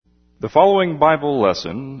The following Bible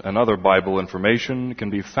lesson and other Bible information can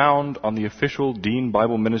be found on the official Dean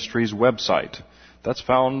Bible Ministries website. That's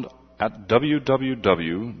found at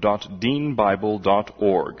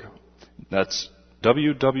www.deanbible.org. That's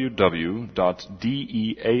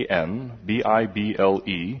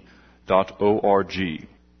www.deanbible.org.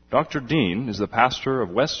 Dr. Dean is the pastor of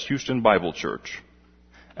West Houston Bible Church.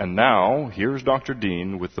 And now, here's Dr.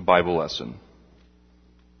 Dean with the Bible lesson.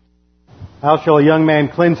 How shall a young man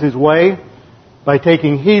cleanse his way? By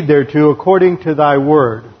taking heed thereto according to thy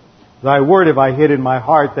word. Thy word have I hid in my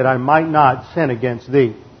heart, that I might not sin against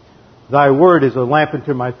thee. Thy word is a lamp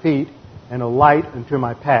unto my feet, and a light unto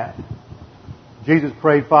my path. Jesus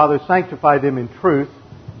prayed, Father, sanctify them in truth.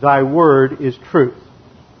 Thy word is truth.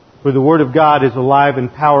 For the word of God is alive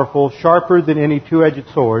and powerful, sharper than any two-edged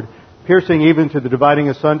sword, piercing even to the dividing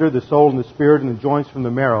asunder the soul and the spirit and the joints from the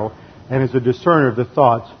marrow, and is a discerner of the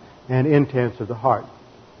thoughts and intents of the heart.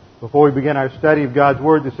 Before we begin our study of God's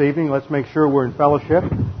Word this evening, let's make sure we're in fellowship,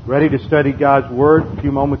 ready to study God's Word. A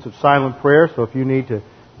few moments of silent prayer, so if you need to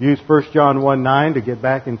use 1 John 1:9 to get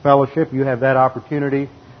back in fellowship, you have that opportunity,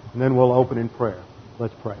 and then we'll open in prayer.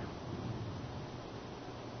 Let's pray.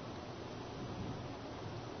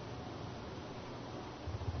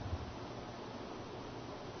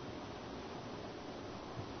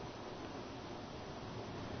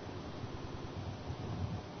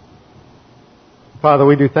 Father,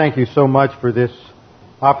 we do thank you so much for this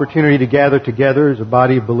opportunity to gather together as a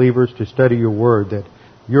body of believers to study your word, that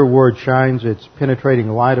your word shines its penetrating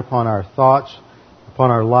light upon our thoughts,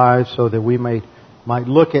 upon our lives, so that we might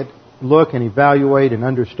look and evaluate and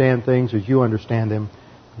understand things as you understand them,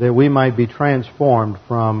 that we might be transformed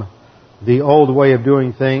from the old way of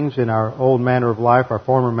doing things in our old manner of life, our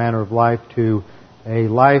former manner of life, to a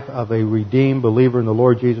life of a redeemed believer in the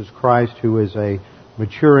Lord Jesus Christ, who is a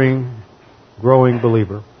maturing, growing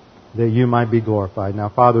believer, that you might be glorified. Now,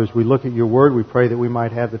 Father, as we look at your word, we pray that we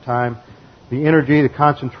might have the time, the energy, the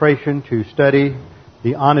concentration to study,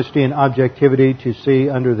 the honesty and objectivity to see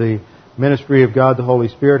under the ministry of God the Holy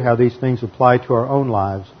Spirit how these things apply to our own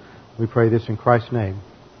lives. We pray this in Christ's name.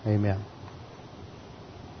 Amen.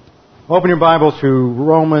 Open your Bibles to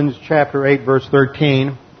Romans chapter 8, verse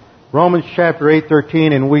 13. Romans chapter 8,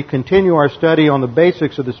 13, and we continue our study on the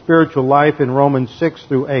basics of the spiritual life in Romans 6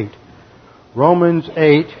 through 8. Romans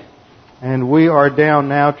 8, and we are down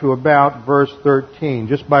now to about verse 13.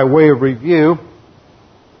 Just by way of review,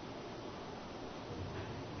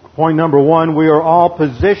 point number 1, we are all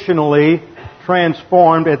positionally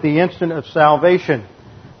transformed at the instant of salvation.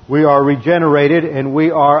 We are regenerated and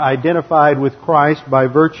we are identified with Christ by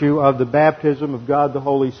virtue of the baptism of God the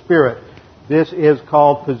Holy Spirit. This is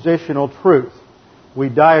called positional truth. We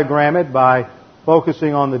diagram it by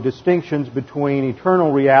focusing on the distinctions between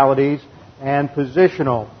eternal realities and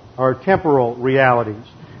positional or temporal realities.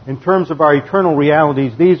 In terms of our eternal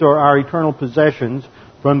realities, these are our eternal possessions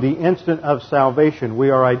from the instant of salvation. We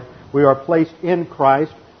are placed in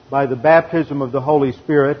Christ by the baptism of the Holy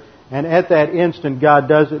Spirit, and at that instant God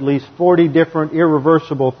does at least 40 different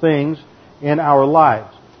irreversible things in our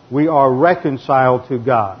lives. We are reconciled to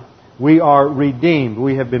God. We are redeemed.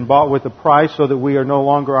 We have been bought with a price so that we are no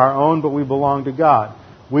longer our own, but we belong to God.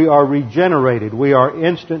 We are regenerated. We are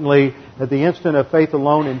instantly, at the instant of faith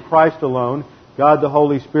alone, in Christ alone, God the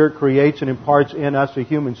Holy Spirit creates and imparts in us a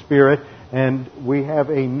human spirit, and we have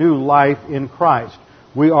a new life in Christ.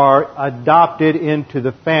 We are adopted into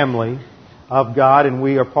the family of God, and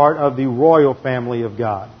we are part of the royal family of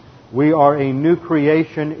God. We are a new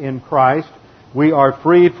creation in Christ. We are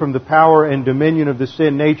freed from the power and dominion of the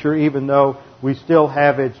sin nature, even though we still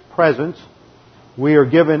have its presence. We are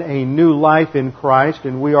given a new life in Christ,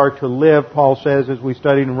 and we are to live, Paul says, as we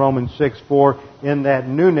studied in Romans 6:4, in that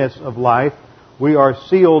newness of life. We are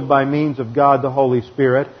sealed by means of God the Holy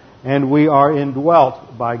Spirit, and we are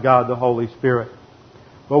indwelt by God the Holy Spirit.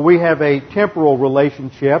 But we have a temporal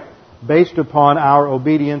relationship based upon our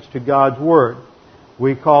obedience to God's Word.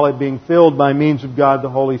 We call it being filled by means of God the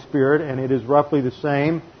Holy Spirit, and it is roughly the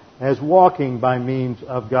same as walking by means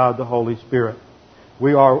of God the Holy Spirit.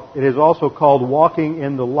 It is also called walking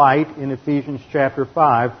in the light in Ephesians chapter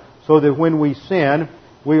 5, so that when we sin,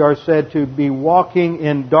 we are said to be walking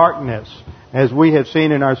in darkness. As we have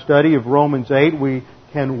seen in our study of Romans 8, we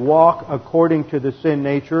can walk according to the sin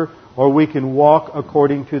nature, or we can walk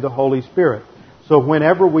according to the Holy Spirit. So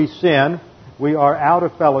whenever we sin, we are out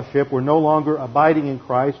of fellowship. We're no longer abiding in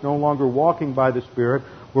Christ, no longer walking by the Spirit.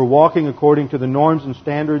 We're walking according to the norms and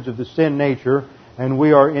standards of the sin nature, and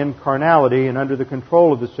we are in carnality and under the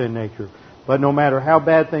control of the sin nature. But no matter how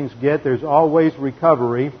bad things get, there's always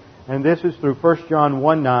recovery, and this is through 1 John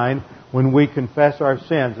 1:9, when we confess our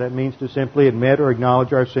sins. That means to simply admit or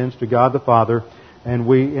acknowledge our sins to God the Father, and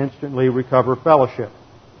we instantly recover fellowship.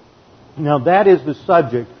 Now that is the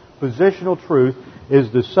subject. Positional truth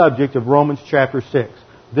is the subject of Romans chapter 6.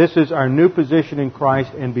 This is our new position in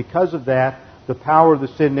Christ, and because of that, the power of the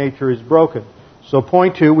sin nature is broken. So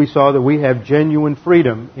point 2, we saw that we have genuine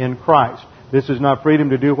freedom in Christ. This is not freedom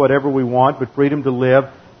to do whatever we want, but freedom to live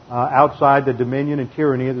outside the dominion and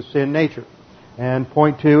tyranny of the sin nature. And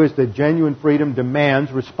point 2 is that genuine freedom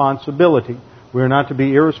demands responsibility. We are not to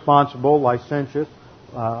be irresponsible, licentious,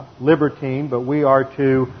 libertine, but we are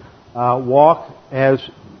to walk as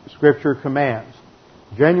Scripture commands.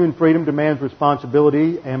 Genuine freedom demands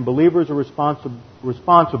responsibility, and believers are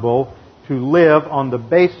responsible to live on the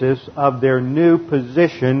basis of their new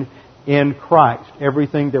position in Christ.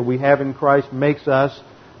 Everything that we have in Christ makes us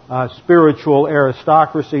spiritual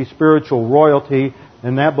aristocracy, spiritual royalty,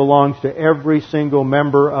 and that belongs to every single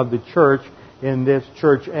member of the church in this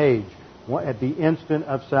church age at the instant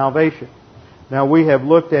of salvation. Now we have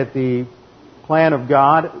looked at the plan of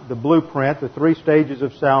God, the blueprint, the 3 stages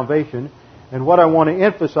of salvation, and what I want to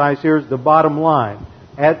emphasize here is the bottom line.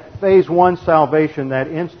 At phase 1 salvation, that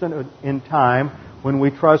instant in time, when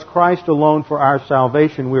we trust Christ alone for our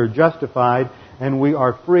salvation, we are justified and we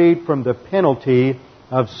are freed from the penalty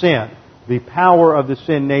of sin. The power of the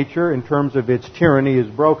sin nature in terms of its tyranny is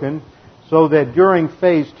broken, so that during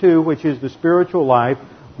phase 2, which is the spiritual life,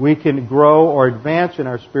 we can grow or advance in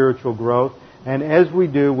our spiritual growth, and as we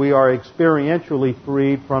do, we are experientially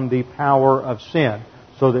freed from the power of sin,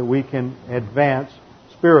 so that we can advance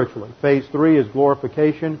spiritually. Phase 3 is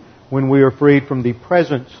glorification, when we are freed from the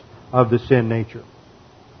presence of the sin nature.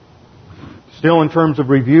 Still in terms of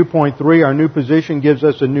review, point 3, our new position gives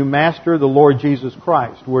us a new master, the Lord Jesus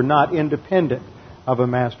Christ. We're not independent of a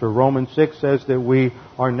master. Romans 6 says that we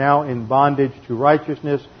are now in bondage to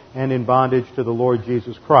righteousness and in bondage to the Lord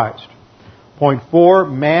Jesus Christ. Point 4,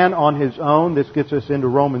 man on his own. This gets us into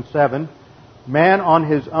Romans 7. Man on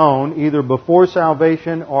his own, either before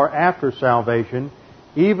salvation or after salvation,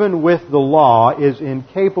 even with the law, is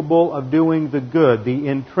incapable of doing the good, the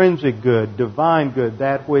intrinsic good, divine good,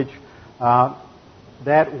 that which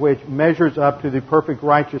measures up to the perfect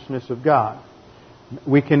righteousness of God.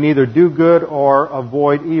 We can neither do good or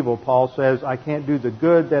avoid evil. Paul says, I can't do the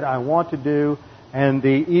good that I want to do, and the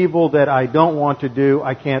evil that I don't want to do,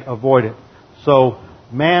 I can't avoid it. So,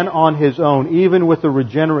 man on his own, even with a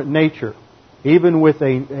regenerate nature, even with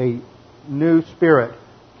a new spirit,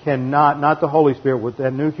 cannot, not the Holy Spirit, with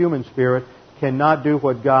that new human spirit, cannot do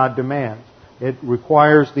what God demands. It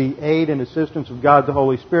requires the aid and assistance of God the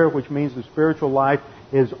Holy Spirit, which means the spiritual life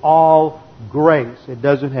is all grace. It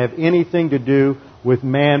doesn't have anything to do with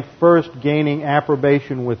man first gaining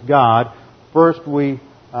approbation with God. First we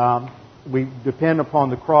depend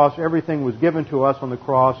upon the cross. Everything was given to us on the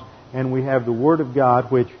cross, and we have the Word of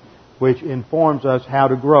God which informs us how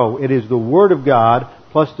to grow. It is the Word of God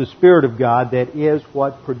plus the Spirit of God that is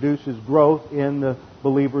what produces growth in the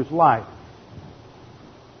believer's life.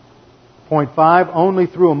 Point 5, only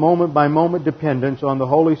through a moment-by-moment dependence on the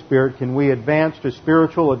Holy Spirit can we advance to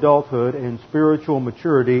spiritual adulthood and spiritual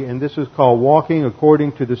maturity, and this is called walking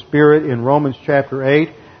according to the Spirit in Romans chapter 8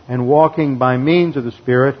 and walking by means of the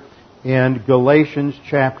Spirit in Galatians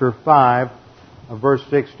chapter 5, verse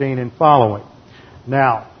 16 and following.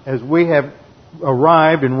 Now, as we have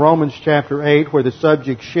arrived in Romans chapter 8, where the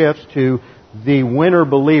subject shifts to the winner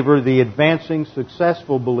believer, the advancing,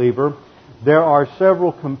 successful believer, there are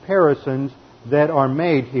several comparisons that are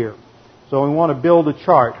made here. So we want to build a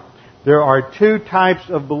chart. There are 2 types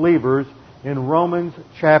of believers in Romans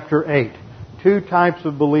chapter 8. 2 types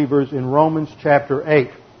of believers in Romans chapter 8.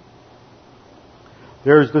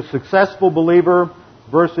 There's the successful believer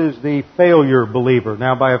versus the failure believer.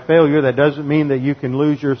 Now, by a failure, that doesn't mean that you can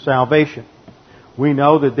lose your salvation. We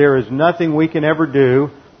know that there is nothing we can ever do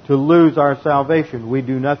to lose our salvation. We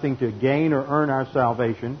do nothing to gain or earn our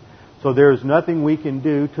salvation. So there is nothing we can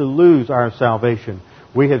do to lose our salvation.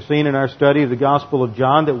 We have seen in our study of the Gospel of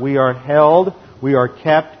John that we are held, we are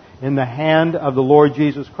kept in the hand of the Lord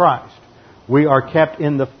Jesus Christ. We are kept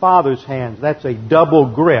in the Father's hands. That's a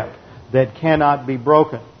double grip that cannot be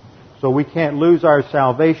broken. So we can't lose our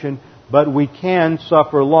salvation, but we can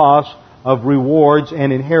suffer loss of rewards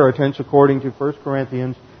and inheritance according to 1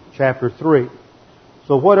 Corinthians chapter 3.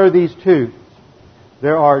 So what are these 2?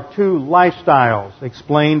 There are 2 lifestyles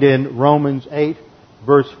explained in Romans 8,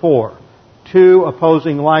 verse 4. 2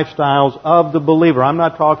 opposing lifestyles of the believer. I'm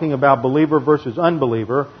not talking about believer versus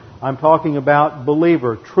unbeliever. I'm talking about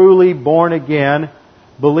believer, truly born again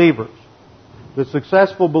believers. The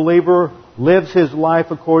successful believer lives his life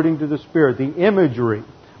according to the Spirit. The imagery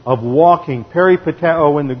of walking,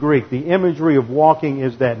 peripateo in the Greek. The imagery of walking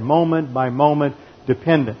is that moment-by-moment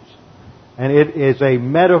dependence. And it is a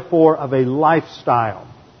metaphor of a lifestyle.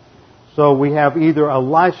 So we have either a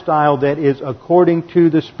lifestyle that is according to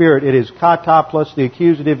the Spirit. It is kata plus the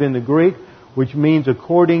accusative in the Greek, which means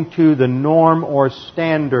according to the norm or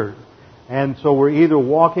standard. And so we're either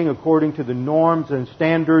walking according to the norms and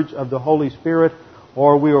standards of the Holy Spirit,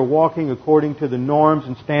 or we are walking according to the norms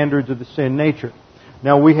and standards of the sin nature.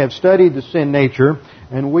 Now we have studied the sin nature,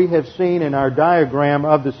 and we have seen in our diagram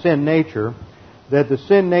of the sin nature that the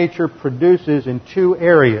sin nature produces in two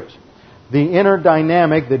areas. The inner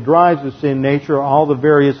dynamic that drives the sin nature are all the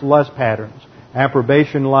various lust patterns.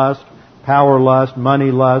 Approbation lust, power lust,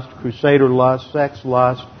 money lust, crusader lust, sex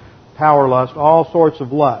lust, power lust, all sorts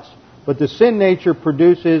of lust. But the sin nature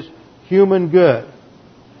produces human good.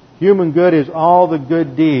 Human good is all the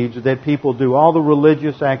good deeds that people do, all the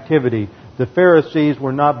religious activity. The Pharisees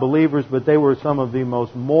were not believers, but they were some of the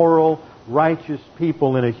most moral, righteous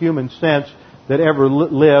people in a human sense that ever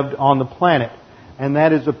lived on the planet. And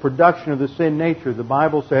that is a production of the sin nature. The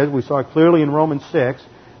Bible says, we saw it clearly in Romans 6,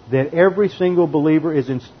 that every single unbeliever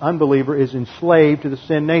is enslaved to the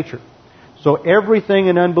sin nature. So everything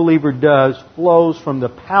an unbeliever does flows from the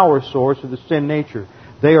power source of the sin nature.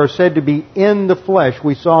 They are said to be in the flesh.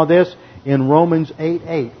 We saw this in Romans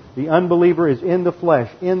 8:8. The unbeliever is in the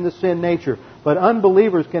flesh, in the sin nature. But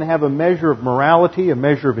unbelievers can have a measure of morality, a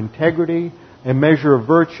measure of integrity, a measure of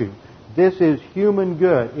virtue. This is human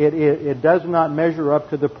good. It does not measure up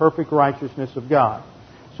to the perfect righteousness of God.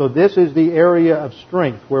 So this is the area of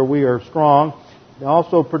strength where we are strong.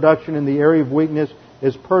 Also production in the area of weakness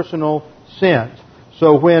is personal sins.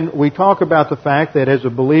 So when we talk about the fact that as a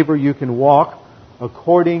believer you can walk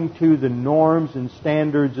according to the norms and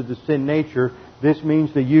standards of the sin nature, this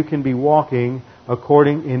means that you can be walking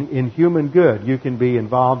according in human good. You can be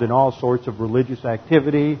involved in all sorts of religious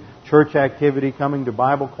activity, church activity, coming to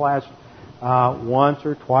Bible class once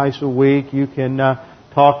or twice a week. You can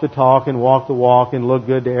talk the talk and walk the walk and look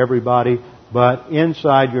good to everybody. But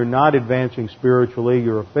inside you're not advancing spiritually.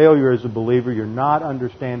 You're a failure as a believer. You're not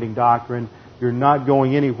understanding doctrine. You're not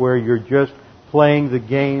going anywhere. You're just playing the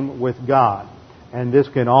game with God. And this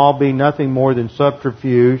can all be nothing more than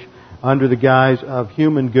subterfuge under the guise of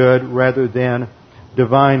human good rather than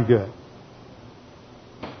divine good.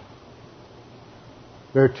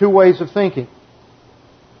 There are two ways of thinking.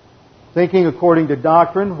 Thinking according to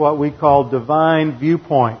doctrine, what we call divine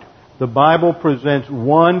viewpoint. The Bible presents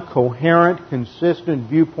one coherent, consistent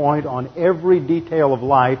viewpoint on every detail of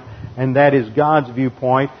life, and that is God's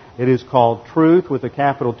viewpoint. It is called truth with a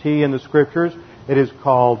capital T in the Scriptures. It is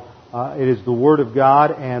the Word of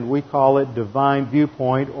God, and we call it divine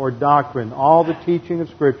viewpoint or doctrine. All the teaching of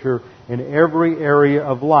Scripture in every area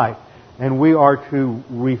of life. And we are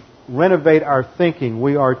to renovate our thinking.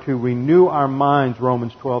 We are to renew our minds,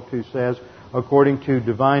 Romans 12:2 says, according to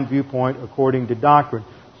divine viewpoint, according to doctrine.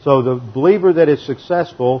 So the believer that is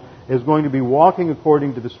successful is going to be walking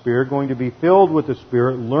according to the Spirit, going to be filled with the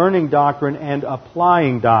Spirit, learning doctrine and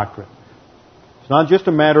applying doctrine. It's not just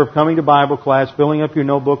a matter of coming to Bible class, filling up your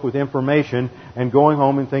notebook with information, and going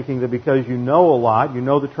home and thinking that because you know a lot, you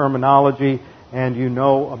know the terminology, and you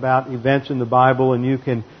know about events in the Bible, and you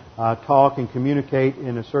can talk and communicate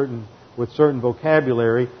with certain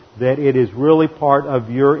vocabulary, that it is really part of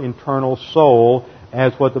your internal soul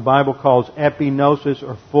as what the Bible calls epignosis,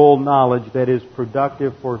 or full knowledge that is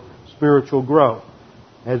productive for spiritual growth.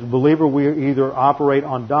 As a believer, we either operate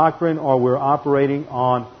on doctrine or we're operating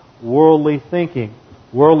on worldly thinking.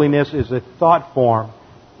 Worldliness is a thought form.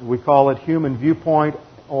 We call it human viewpoint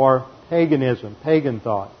or paganism, pagan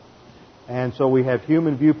thought. And so we have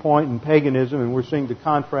human viewpoint and paganism, and we're seeing the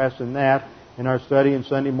contrast in that in our study in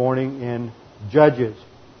Sunday morning in Judges.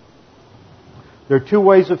 There are two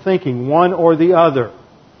ways of thinking, one or the other.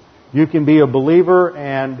 You can be a believer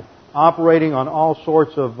and operating on all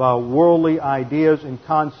sorts of worldly ideas and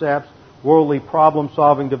concepts, worldly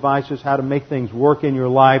problem-solving devices, how to make things work in your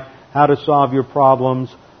life, how to solve your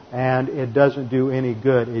problems, and it doesn't do any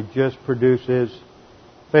good. It just produces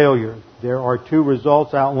failure. There are two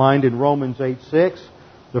results outlined in Romans 8:6.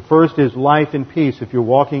 The first is life and peace. If you're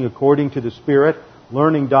walking according to the Spirit,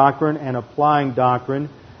 learning doctrine and applying doctrine,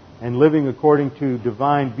 and living according to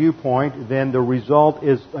divine viewpoint, then the result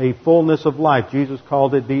is a fullness of life. Jesus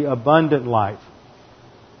called it the abundant life.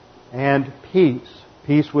 And peace.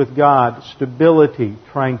 Peace with God, stability,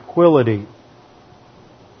 tranquility.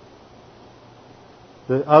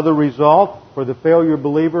 The other result, for the failure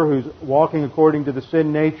believer who's walking according to the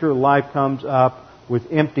sin nature, life comes up with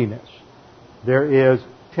emptiness. There is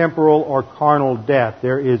temporal or carnal death.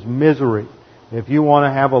 There is misery. If you want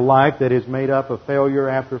to have a life that is made up of failure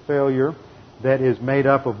after failure, that is made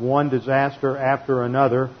up of one disaster after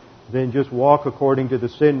another, then just walk according to the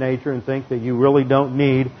sin nature and think that you really don't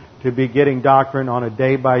need to be getting doctrine on a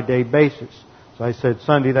day-by-day basis. So I said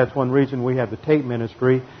Sunday, that's one reason we have the tape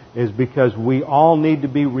ministry, is because we all need to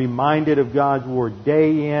be reminded of God's Word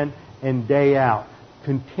day in and day out,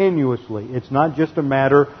 continuously. It's not just a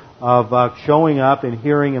matter of showing up and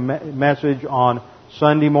hearing a message on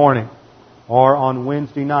Sunday morning or on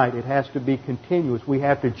Wednesday night. It has to be continuous. We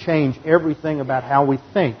have to change everything about how we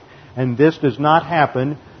think. And this does not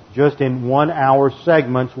happen just in 1 hour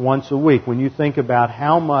segments once a week. When you think about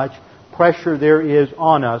how much pressure there is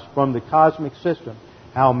on us from the cosmic system,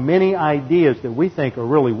 how many ideas that we think are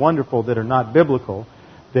really wonderful that are not biblical,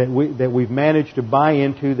 that we've managed to buy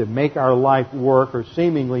into, that make our life work, or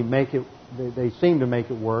seemingly make it, they seem to make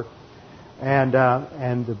it work, and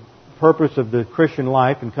the purpose of the Christian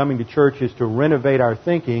life and coming to church is to renovate our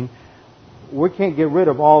thinking. We can't get rid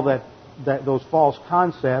of all those false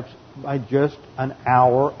concepts by just an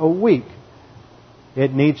hour a week.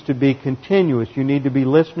 It needs to be continuous. You need to be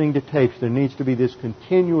listening to tapes. There needs to be this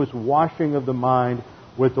continuous washing of the mind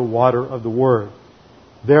with the water of the Word.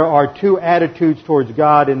 There are two attitudes towards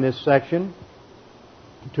God in this section.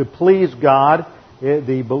 To please God,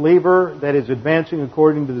 the believer that is advancing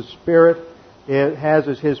according to the Spirit, it has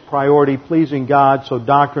as his priority pleasing God, so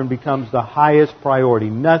doctrine becomes the highest priority.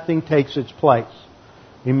 Nothing takes its place.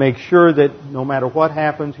 He makes sure that no matter what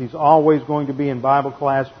happens, he's always going to be in Bible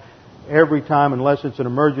class every time, unless it's an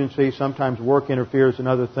emergency. Sometimes work interferes and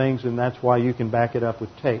other things, and that's why you can back it up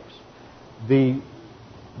with tapes. The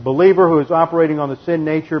believer who is operating on the sin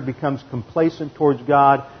nature becomes complacent towards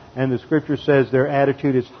God, and the Scripture says their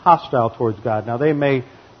attitude is hostile towards God. Now they may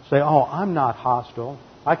say, "Oh, I'm not hostile."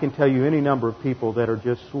 I can tell you any number of people that are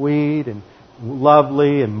just sweet and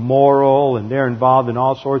lovely and moral, and they're involved in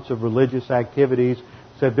all sorts of religious activities,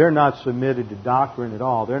 said they're not submitted to doctrine at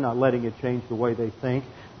all. They're not letting it change the way they think.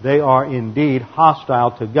 They are indeed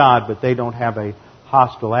hostile to God, but they don't have a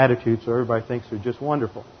hostile attitude, so everybody thinks they're just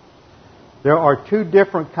wonderful. There are two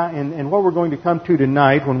different kinds, and what we're going to come to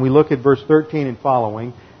tonight when we look at verse 13 and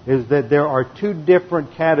following is that there are two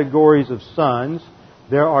different categories of sons.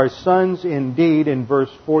 There are sons indeed in verse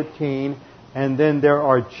 14, and then there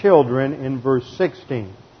are children in verse 16.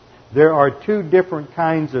 There are two different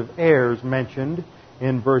kinds of heirs mentioned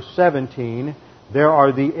in verse 17. There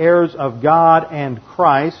are the heirs of God and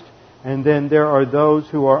Christ, and then there are those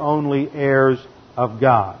who are only heirs of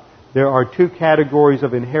God. There are two categories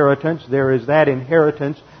of inheritance. There is that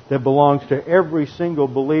inheritance that belongs to every single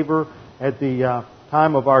believer at the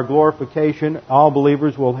time of our glorification. All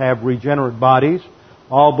believers will have regenerate bodies.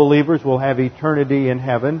 All believers will have eternity in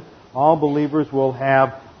heaven. All believers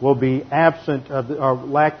will be absent of or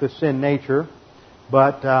lack the sin nature.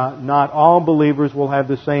 But not all believers will have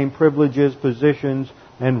the same privileges, positions,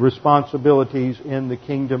 and responsibilities in the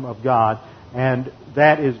kingdom of God. And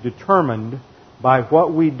that is determined by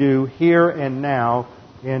what we do here and now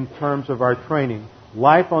in terms of our training.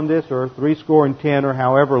 Life on this earth, 70, or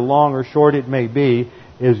however long or short it may be,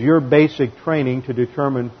 is your basic training to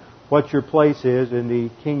determine what your place is in the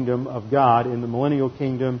kingdom of God, in the millennial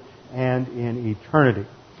kingdom and in eternity.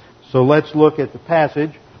 So let's look at the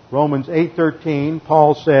passage. Romans 8:13,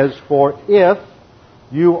 Paul says, "For if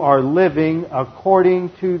you are living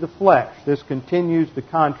according to the flesh." This continues the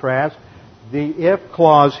contrast. The if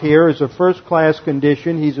clause here is a first-class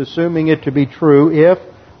condition. He's assuming it to be true. If,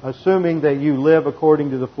 assuming that you live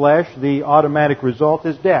according to the flesh, the automatic result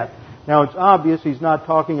is death. Now it's obvious he's not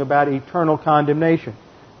talking about eternal condemnation,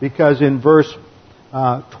 because in verse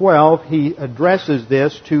 12 he addresses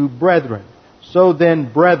this to brethren. So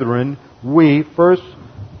then, brethren, we, first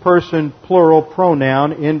person plural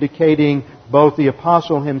pronoun indicating both the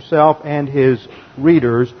apostle himself and his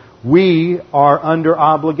readers, we are under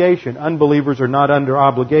obligation. Unbelievers are not under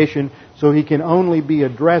obligation, so he can only be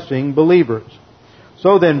addressing believers.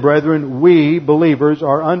 So then, brethren, we, believers,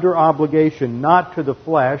 are under obligation not to the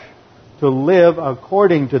flesh, to live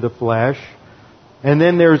according to the flesh. And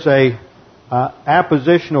then there's a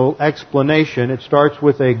appositional explanation. It starts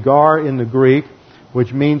with a gar in the Greek,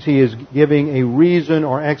 which means he is giving a reason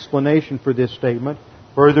or explanation for this statement.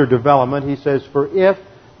 Further development, he says, "For if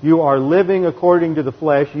you are living according to the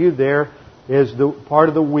flesh," you there is the part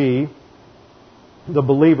of the we, the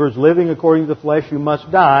believers living according to the flesh, you must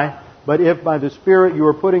die. But if by the Spirit you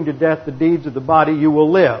are putting to death the deeds of the body, you will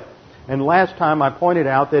live. And last time I pointed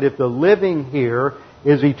out that if the living here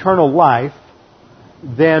is eternal life,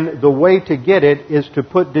 then the way to get it is to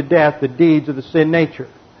put to death the deeds of the sin nature.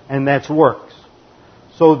 And that's works.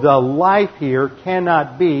 So the life here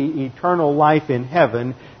cannot be eternal life in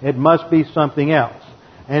heaven. It must be something else.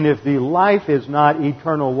 And if the life is not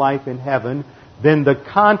eternal life in heaven, then the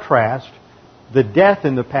contrast, the death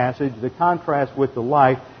in the passage, the contrast with the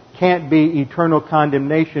life, can't be eternal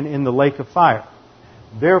condemnation in the lake of fire.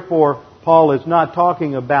 Therefore, Paul is not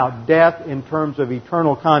talking about death in terms of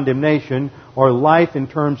eternal condemnation or life in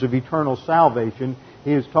terms of eternal salvation.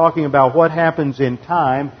 He is talking about what happens in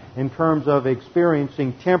time in terms of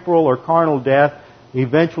experiencing temporal or carnal death,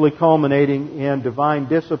 eventually culminating in divine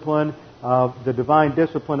discipline, the divine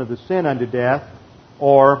discipline of the sin unto death,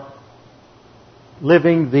 or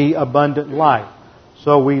living the abundant life.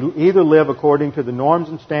 So we either live according to the norms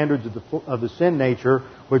and standards of the sin nature,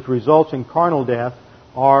 which results in carnal death,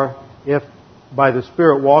 or if by the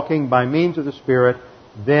Spirit walking by means of the Spirit,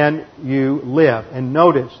 then you live. And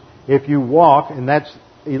notice, if you walk, and that's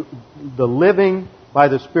the living by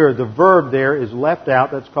the Spirit, the verb there is left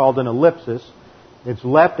out. That's called an ellipsis. It's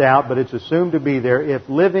left out, but it's assumed to be there. If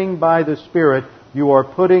living by the Spirit, you are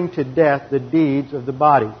putting to death the deeds of the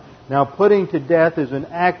body. Now, putting to death is an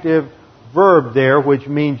active verb there, which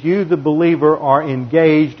means you, the believer, are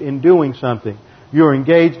engaged in doing something. You're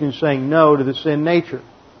engaged in saying no to the sin nature.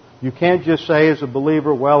 You can't just say as a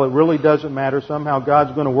believer, well, it really doesn't matter. Somehow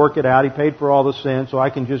God's going to work it out. He paid for all the sin, so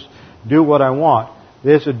I can just do what I want.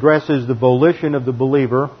 This addresses the volition of the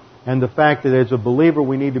believer and the fact that as a believer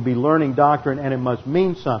we need to be learning doctrine, and it must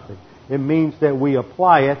mean something. It means that we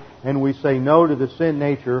apply it and we say no to the sin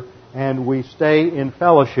nature and we stay in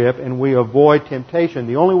fellowship and we avoid temptation.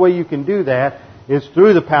 The only way you can do that is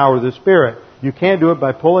through the power of the Spirit. You can't do it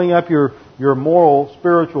by pulling up your moral,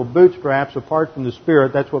 spiritual bootstraps apart from the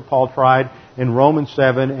Spirit. That's what Paul tried in Romans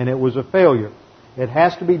 7, and it was a failure. It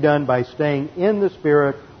has to be done by staying in the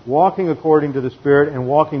Spirit, walking according to the Spirit, and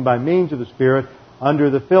walking by means of the Spirit under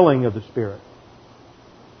the filling of the Spirit.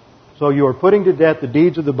 So you are putting to death the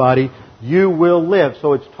deeds of the body, you will live.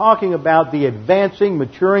 So it's talking about the advancing,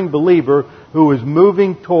 maturing believer who is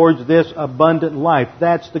moving towards this abundant life.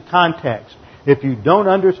 That's the context. If you don't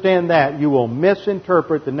understand that, you will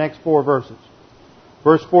misinterpret the next 4 verses.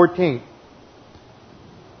 Verse 14.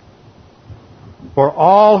 For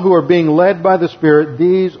all who are being led by the Spirit,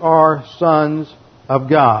 these are sons of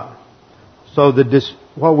God. So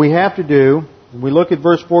what we have to do, we look at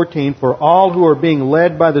verse 14, for all who are being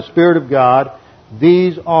led by the Spirit of God,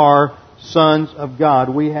 these are sons of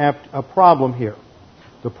God. We have a problem here.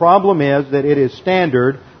 The problem is that it is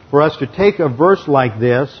standard for us to take a verse like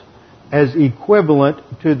this as equivalent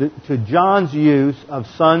to John's use of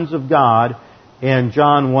sons of God in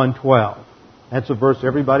John 1:12. That's a verse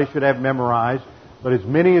everybody should have memorized. But as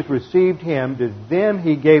many as received Him, to them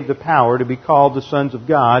He gave the power to be called the sons of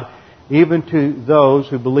God, even to those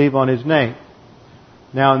who believe on His name.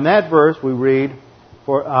 Now in that verse we read,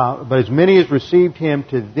 but as many as received Him,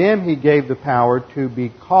 to them He gave the power to be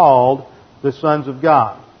called the sons of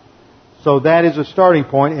God. So that is a starting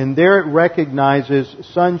point, and there it recognizes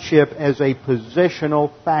sonship as a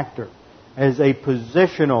positional factor. As a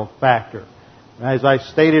positional factor. As I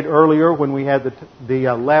stated earlier when we had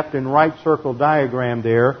the left and right circle diagram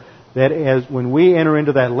there, that as when we enter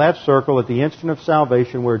into that left circle at the instant of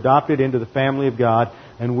salvation, we're adopted into the family of God,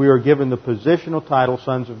 and we are given the positional title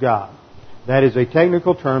sons of God. That is a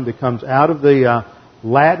technical term that comes out of the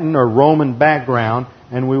Latin or Roman background,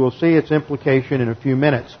 and we will see its implication in a few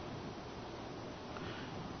minutes.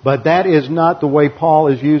 But that is not the way Paul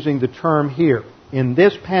is using the term here. In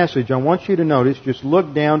this passage, I want you to notice, just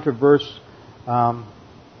look down to verse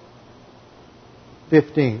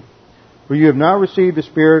 15. For you have not received a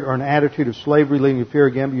spirit or an attitude of slavery leading to fear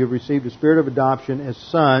again, but you have received a spirit of adoption as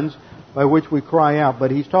sons, by which we cry out. But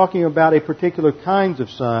he's talking about a particular kinds of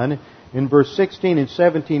son. In verse 16 and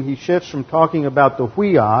 17, he shifts from talking about the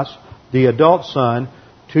huios, the adult son,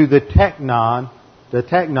 to the technos,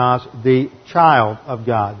 the child of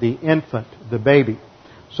God, the infant, the baby.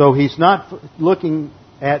 So he's not looking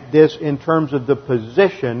at this in terms of the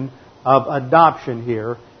position of adoption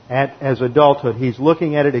here as adulthood. He's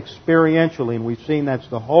looking at it experientially, and we've seen that's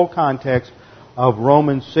the whole context of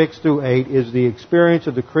Romans 6 through 8 is the experience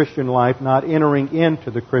of the Christian life, not entering into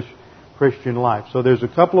the Christian life. So there's a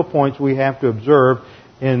couple of points we have to observe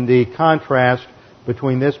in the contrast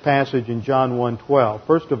between this passage and John 1:12.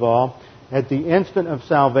 First of all, at the instant of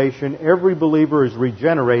salvation, every believer is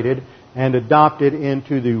regenerated and adopted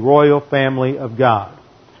into the royal family of God.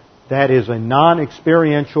 That is a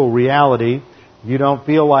non-experiential reality. You don't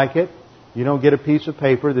feel like it. You don't get a piece of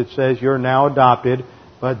paper that says you're now adopted,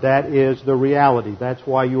 but that is the reality. That's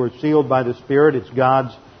why you are sealed by the Spirit. It's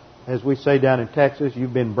God's, as we say down in Texas,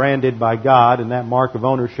 you've been branded by God, and that mark of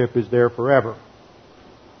ownership is there forever.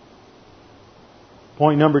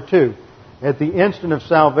 Point number 2. At the instant of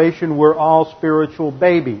salvation, we're all spiritual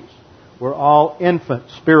babies. We're all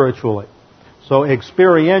infants spiritually. So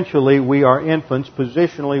experientially, we are infants.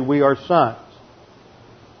 Positionally, we are sons.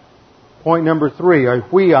 Point number 3. A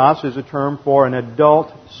huios is a term for an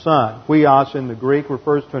adult son. Huios in the Greek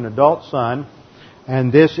refers to an adult son.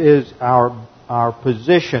 And this is our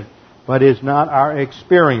position, but is not our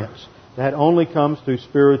experience. That only comes through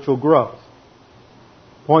spiritual growth.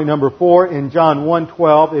 Point number 4, in John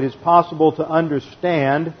 1:12, it is possible to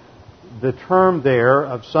understand the term there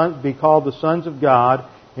of son, be called the sons of God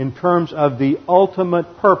in terms of the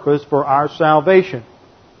ultimate purpose for our salvation.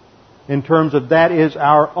 In terms of that is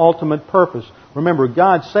our ultimate purpose. Remember,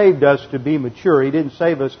 God saved us to be mature. He didn't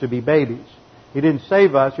save us to be babies. He didn't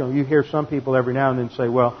save us. You hear some people every now and then say,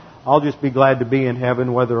 well, I'll just be glad to be in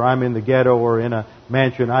heaven whether I'm in the ghetto or in a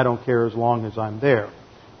mansion. I don't care as long as I'm there.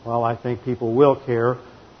 Well, I think people will care.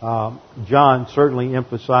 John certainly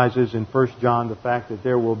emphasizes in 1 John the fact that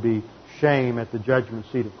there will be shame at the judgment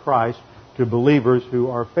seat of Christ to believers who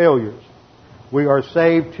are failures. We are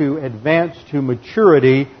saved to advance to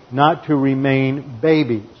maturity, not to remain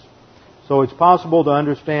babies. So it's possible to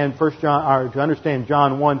understand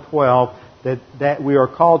John 1:12 that we are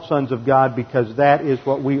called sons of God because that is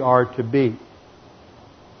what we are to be.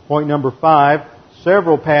 Point number 5,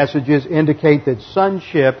 several passages indicate that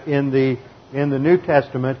sonship in the New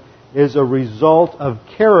Testament is a result of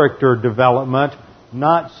character development,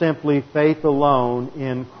 not simply faith alone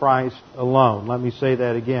in Christ alone. Let me say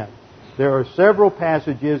that again. There are several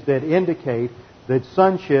passages that indicate that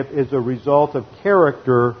sonship is a result of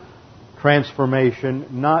character transformation,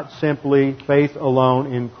 not simply faith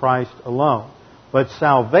alone in Christ alone. But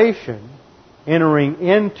salvation, entering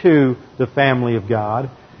into the family of God,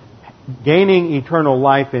 gaining eternal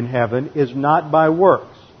life in heaven, is not by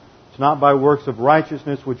works. It's not by works of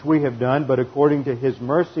righteousness which we have done, but according to His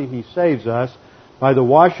mercy He saves us by the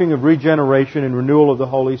washing of regeneration and renewal of the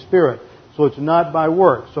Holy Spirit. So it's not by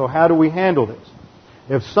works. So how do we handle this?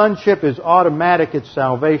 If sonship is automatic at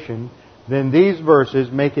salvation, then these verses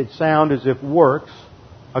make it sound as if works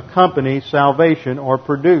accompany salvation or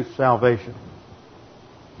produce salvation.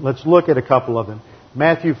 Let's look at a couple of them.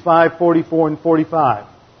 Matthew 5:44 and 45.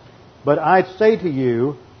 But I say to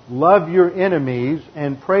you, love your enemies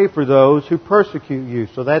and pray for those who persecute you.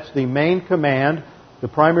 So that's the main command, the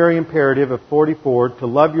primary imperative of 44, to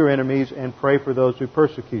love your enemies and pray for those who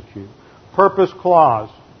persecute you. Purpose clause.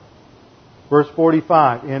 Verse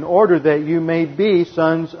 45, in order that you may be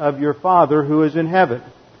sons of your Father who is in heaven.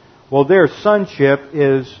 Well, their sonship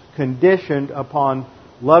is conditioned upon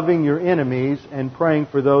loving your enemies and praying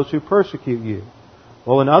for those who persecute you.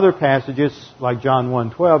 Well, in other passages, like John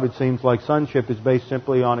 1:12, it seems like sonship is based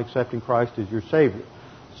simply on accepting Christ as your Savior.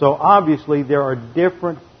 So obviously there are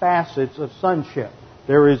different facets of sonship.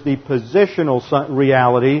 There is the positional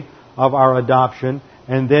reality of our adoption,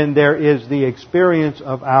 and then there is the experience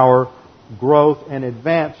of our growth and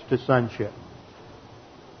advance to sonship.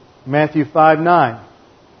 Matthew 5:9.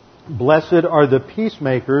 Blessed are the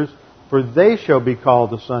peacemakers, for they shall be called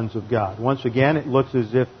the sons of God. Once again, it looks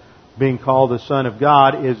as if being called the son of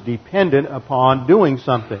God is dependent upon doing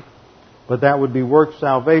something. But that would be work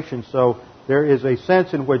salvation. So there is a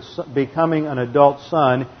sense in which becoming an adult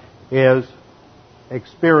son is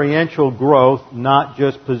experiential growth, not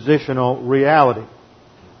just positional reality.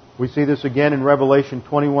 We see this again in Revelation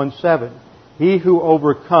 21:7. He who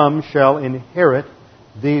overcomes shall inherit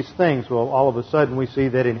these things. Well, all of a sudden we see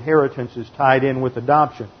that inheritance is tied in with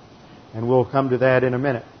adoption. And we'll come to that in a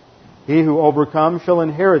minute. He who overcomes shall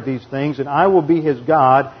inherit these things, and I will be his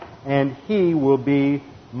God, and he will be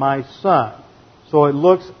my son. So it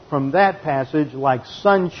looks from that passage like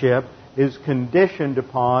sonship is conditioned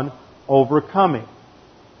upon overcoming.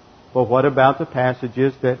 But what about the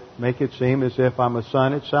passages that make it seem as if I'm a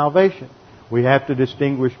son at salvation? We have to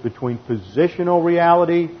distinguish between positional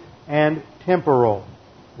reality and temporal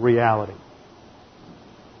reality.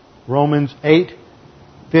 Romans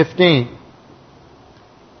 8:15.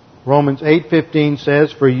 Romans 8:15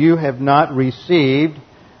 says, for you have not received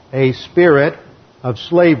a spirit of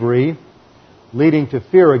slavery, leading to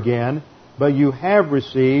fear again, but you have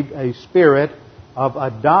received a spirit of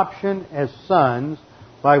adoption as sons,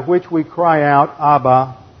 by which we cry out,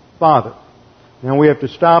 Abba, Father. Now we have to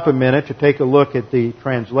stop a minute to take a look at the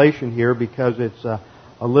translation here because it's a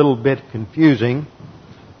little bit confusing.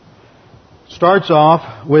 Starts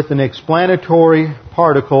off with an explanatory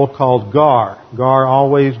particle called gar. Gar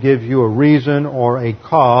always gives you a reason or a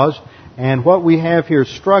cause. And what we have here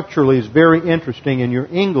structurally is very interesting. In your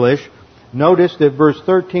English, notice that verse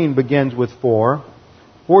 13 begins with for,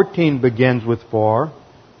 14 begins with for,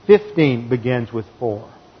 15 begins with 4.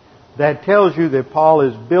 That tells you that Paul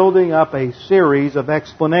is building up a series of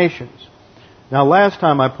explanations. Now, last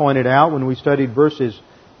time I pointed out when we studied verses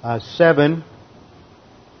 7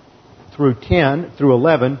 through 10 through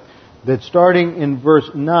 11 that starting in verse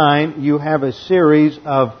 9 you have a series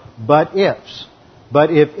of but ifs.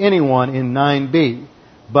 But if anyone in 9b.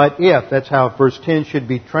 But if, that's how verse 10 should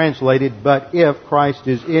be translated. But if Christ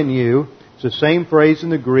is in you. It's the same phrase in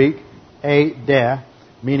the Greek, de,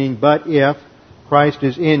 meaning but if Christ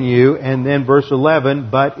is in you. And then verse 11,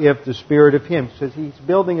 but if the Spirit of Him. So he's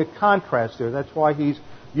building a contrast there. That's why he's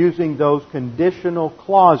using those conditional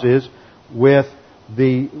clauses with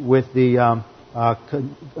the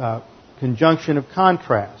conjunction of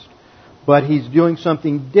contrast. But he's doing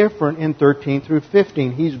something different in 13 through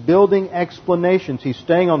 15. He's building explanations. He's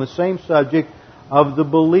staying on the same subject of the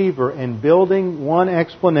believer and building one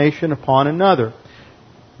explanation upon another.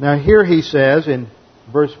 Now here he says in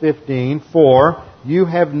verse 15, for you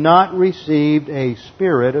have not received a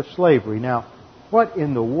spirit of slavery. Now, what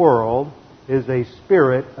in the world is a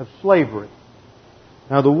spirit of slavery?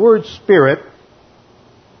 Now the word spirit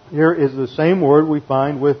here is the same word we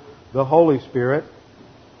find with the Holy Spirit,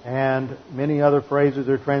 and many other phrases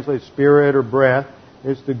are translated spirit or breath.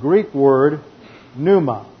 It's the Greek word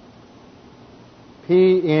pneuma.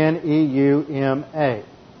 P-N-E-U-M-A.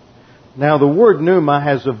 Now the word pneuma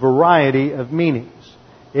has a variety of meanings.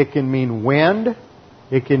 It can mean wind.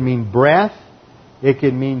 It can mean breath. It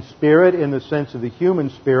can mean spirit in the sense of the human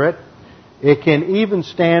spirit. It can even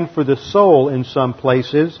stand for the soul in some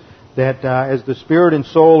places. That as the spirit and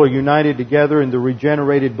soul are united together in the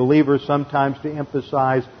regenerated believer, sometimes to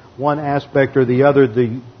emphasize one aspect or the other,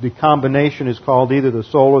 the combination is called either the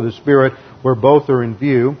soul or the spirit, where both are in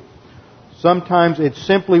view. Sometimes it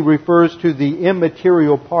simply refers to the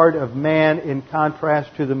immaterial part of man in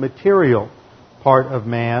contrast to the material part of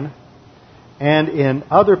man. And in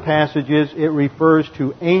other passages it refers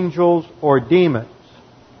to angels or demons.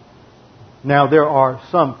 Now, there are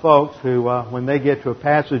some folks who, when they get to a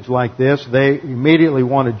passage like this, they immediately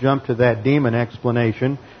want to jump to that demon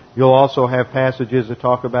explanation. You'll also have passages that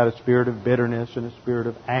talk about a spirit of bitterness and a spirit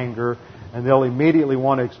of anger, and they'll immediately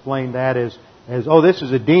want to explain that as oh, this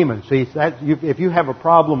is a demon. See, if you have a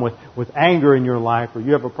problem with anger in your life, or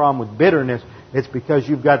you have a problem with bitterness, it's because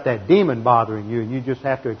you've got that demon bothering you, and you just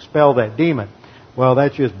have to expel that demon. Well,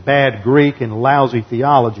 that's just bad Greek and lousy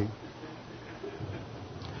theology.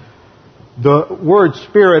 The word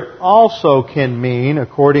spirit also can mean,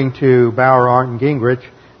 according to Bauer, Arndt, and Gingrich,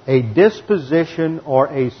 a disposition or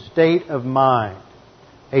a state of mind.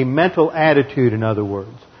 A mental attitude, in other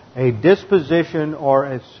words. A disposition or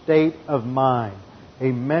a state of mind.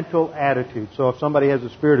 A mental attitude. So if somebody has a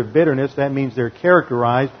spirit of bitterness, that means they're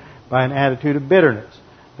characterized by an attitude of bitterness.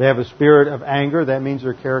 If they have a spirit of anger, that means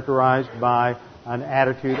they're characterized by an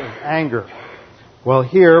attitude of anger. Well,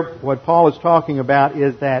 here, what Paul is talking about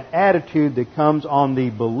is that attitude that comes on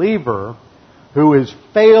the believer who is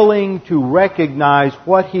failing to recognize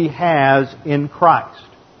what he has in Christ,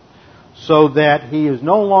 so that he is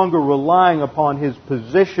no longer relying upon his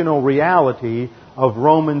positional reality of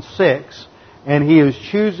Romans 6, and he is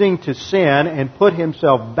choosing to sin and put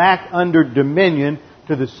himself back under dominion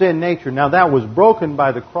to the sin nature. Now, that was broken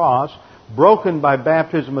by the cross, broken by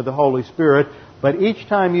baptism of the Holy Spirit, but each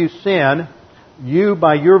time you sin, you,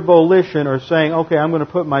 by your volition, are saying, okay, I'm going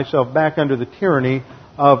to put myself back under the tyranny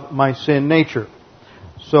of my sin nature.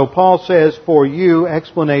 So Paul says, for you,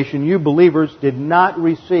 explanation, you believers did not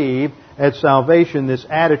receive at salvation this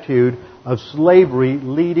attitude of slavery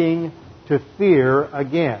leading to fear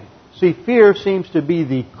again. See, fear seems to be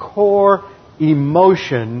the core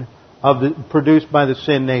emotion produced by the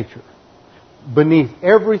sin nature. Beneath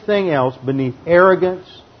everything else, beneath arrogance,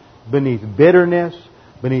 beneath bitterness,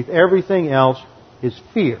 beneath everything else is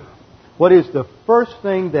fear. What is the first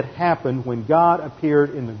thing that happened when God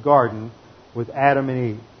appeared in the garden with Adam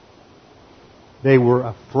and Eve? They were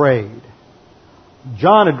afraid.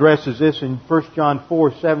 John addresses this in 1 John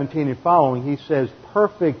 4:17 and following. He says,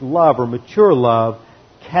 perfect love or mature love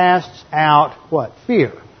casts out what?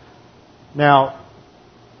 Fear. Now,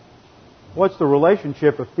 what's the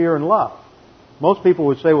relationship of fear and love? Most people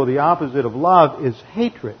would say, well, the opposite of love is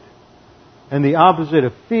hatred. And the opposite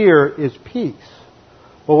of fear is peace.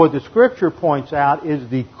 But what the Scripture points out is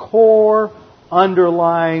the core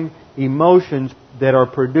underlying emotions that are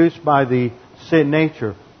produced by the sin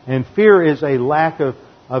nature. And fear is a lack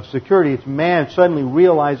of security. It's man suddenly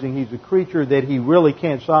realizing he's a creature that he really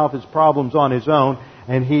can't solve his problems on his own,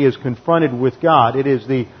 and he is confronted with God. It is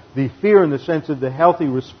the fear in the sense of the healthy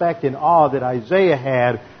respect and awe that Isaiah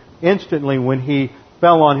had instantly when he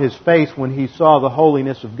fell on his face when he saw the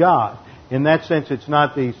holiness of God. In that sense, it's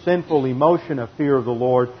not the sinful emotion of fear of the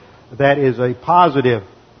Lord that is a positive,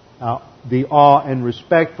 the awe and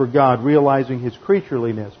respect for God, realizing His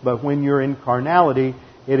creatureliness. But when you're in carnality,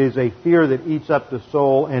 it is a fear that eats up the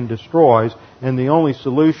soul and destroys, and the only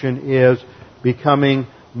solution is becoming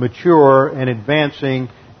mature and advancing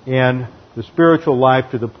in the spiritual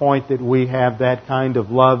life to the point that we have that kind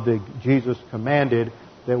of love that Jesus commanded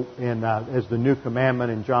as the new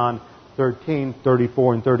commandment in John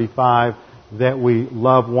 13:34 and 35, that we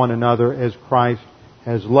love one another as Christ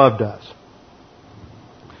has loved us.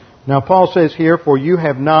 Now Paul says here, for you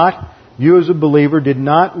as a believer did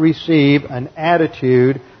not receive an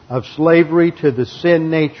attitude of slavery to the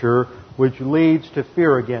sin nature which leads to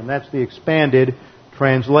fear again. That's the expanded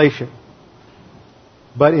translation.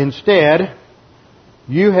 But instead,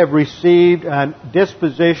 you have received a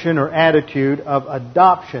disposition or attitude of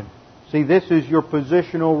adoption. See, this is your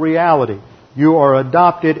positional reality. You are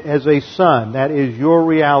adopted as a son. That is your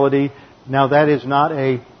reality. Now, that is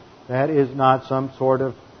not some sort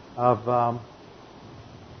of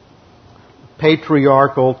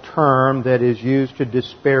patriarchal term that is used to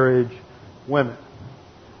disparage women.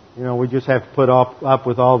 You know, we just have to put up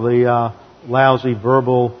with all the lousy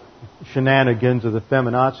verbal shenanigans of the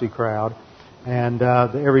feminazi crowd. And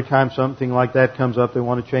every time something like that comes up, they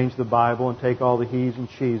want to change the Bible and take all the he's and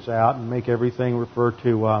she's out and make everything refer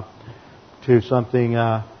to something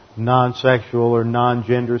non-sexual or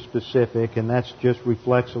non-gender specific, and that just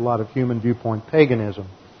reflects a lot of human viewpoint paganism.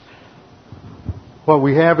 What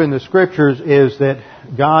we have in the Scriptures is that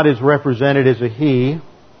God is represented as a He,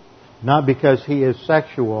 not because He is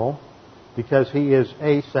sexual, because He is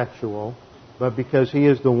asexual, but because He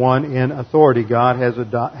is the one in authority. God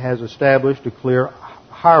has established a clear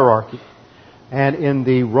hierarchy. And in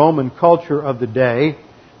the Roman culture of the day,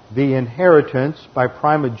 the inheritance by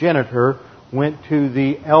primogeniture went to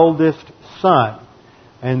the eldest son.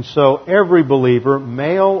 And so every believer,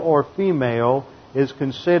 male or female, is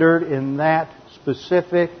considered in that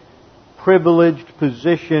specific privileged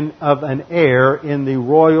position of an heir in the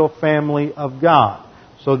royal family of God.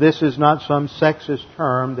 So this is not some sexist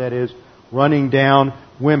term that is running down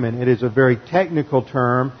women. It is a very technical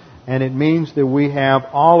term, and it means that we have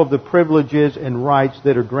all of the privileges and rights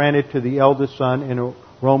that are granted to the eldest son in a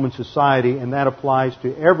Roman society, and that applies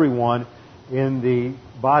to everyone in the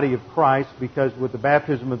body of Christ, because with the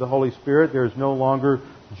baptism of the Holy Spirit, there is no longer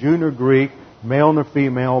Jew nor Greek, male nor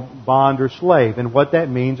female, bond or slave. And what that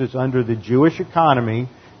means is under the Jewish economy,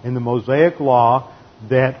 in the Mosaic law,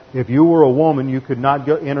 that if you were a woman, you could not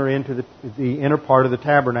enter into the inner part of the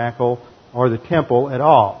tabernacle or the temple at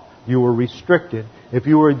all. You were restricted. If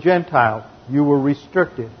you were a Gentile, you were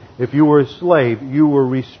restricted. If you were a slave, you were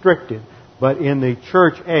restricted. But in the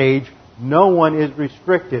church age, no one is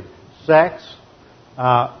restricted. Sex,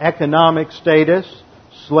 economic status,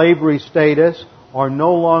 slavery status are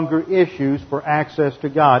no longer issues for access to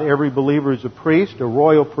God. Every believer is a priest, a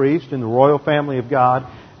royal priest in the royal family of God,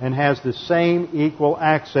 and has the same equal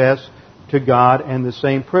access to God and the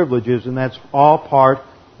same privileges, and that's all part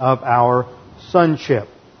of our sonship.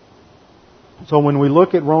 So when we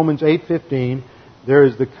look at Romans 8:15, there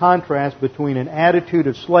is the contrast between an attitude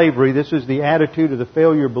of slavery. This is the attitude of the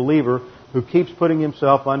failure believer who keeps putting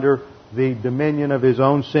himself under the dominion of his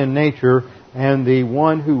own sin nature, and the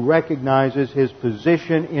one who recognizes his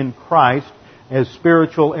position in Christ as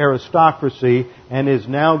spiritual aristocracy and is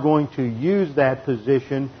now going to use that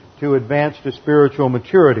position to advance to spiritual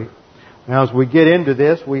maturity. Now, as we get into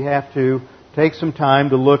this, we have to take some time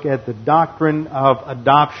to look at the doctrine of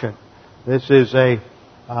adoption. This is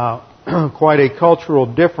quite a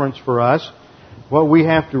cultural difference for us. What we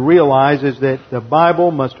have to realize is that the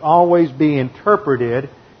Bible must always be interpreted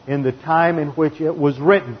in the time in which it was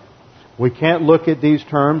written. We can't look at these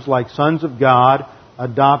terms like sons of God,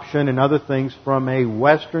 adoption, and other things from a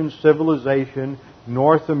Western civilization,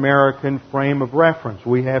 North American frame of reference.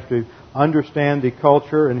 We have to understand the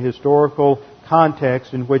culture and historical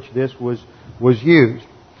context in which this was used.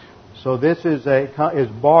 So this is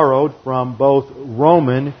borrowed from both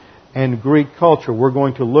Roman and Greek culture. We're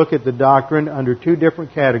going to look at the doctrine under two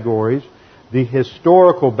different categories: the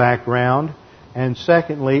historical background, and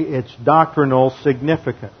secondly, its doctrinal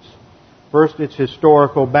significance. First, its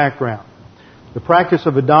historical background. The practice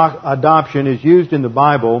of adoption is used in the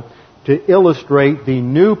Bible to illustrate the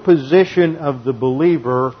new position of the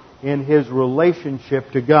believer in his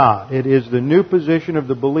relationship to God. It is the new position of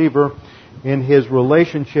the believer in his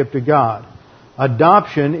relationship to God.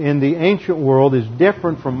 Adoption in the ancient world is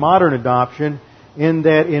different from modern adoption in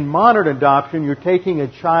that in modern adoption, you're taking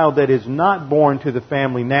a child that is not born to the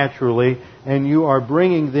family naturally, and you are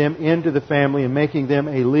bringing them into the family and making them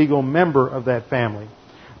a legal member of that family.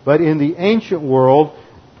 But in the ancient world,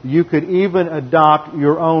 you could even adopt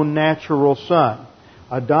your own natural son.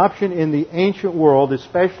 Adoption in the ancient world,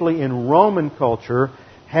 especially in Roman culture,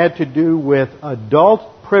 had to do with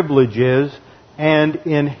adult privileges and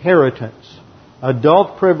inheritance.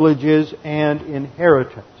 Adult privileges and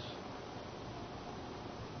inheritance.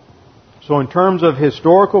 So in terms of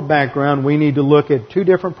historical background, we need to look at two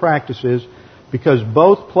different practices because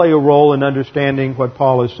both play a role in understanding what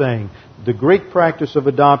Paul is saying. The Greek practice of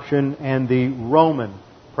adoption and the Roman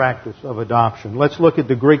practice of adoption. Let's look at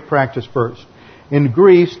the Greek practice first. In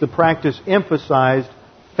Greece, the practice emphasized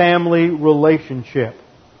family relationship.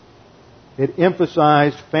 It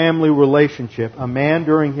emphasized family relationship. A man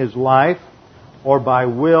during his life or by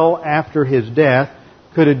will after his death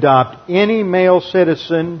could adopt any male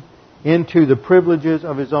citizen into the privileges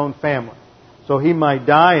of his own family. So he might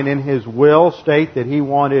die and in his will state that he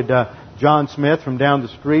wanted John Smith from down the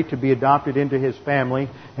street to be adopted into his family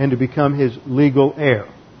and to become his legal heir.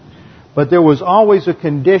 But there was always a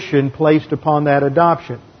condition placed upon that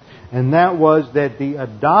adoption. And that was that the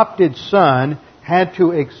adopted son had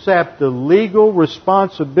to accept the legal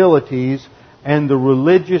responsibilities and the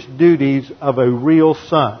religious duties of a real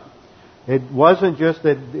son. It wasn't just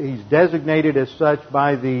that he's designated as such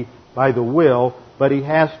by the will, but he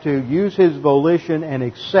has to use his volition and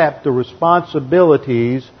accept the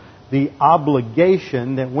responsibilities, the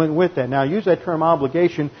obligation that went with that. Now, I use that term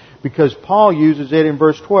obligation because Paul uses it in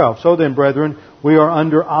verse 12. So then, brethren, we are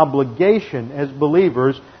under obligation as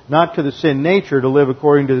believers, not to the sin nature to live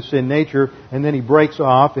according to the sin nature, and then he breaks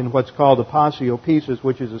off in what's called aposiopesis,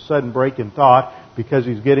 which is a sudden break in thought because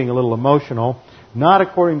he's getting a little emotional. Not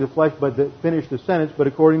according to the flesh, but finish the sentence, but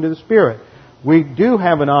according to the Spirit. We do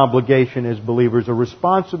have an obligation as believers, a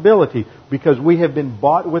responsibility, because we have been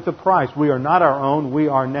bought with a price. We are not our own. We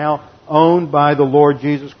are now owned by the Lord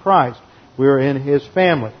Jesus Christ. We are in His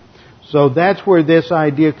family. So that's where this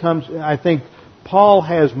idea comes. I think Paul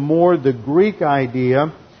has more the Greek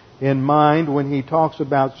idea in mind when he talks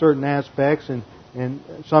about certain aspects, and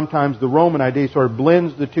sometimes the Roman idea sort of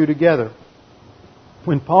blends the two together.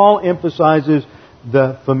 When Paul emphasizes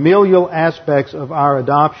the familial aspects of our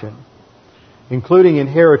adoption, including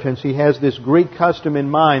inheritance, he has this Greek custom in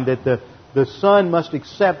mind that the son must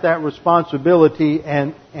accept that responsibility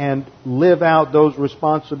and live out those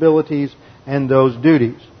responsibilities and those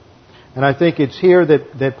duties. And I think it's here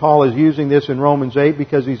that Paul is using this in Romans 8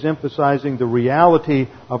 because he's emphasizing the reality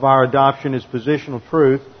of our adoption as positional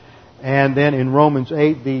truth. And then in Romans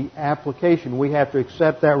 8, the application. We have to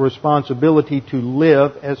accept that responsibility to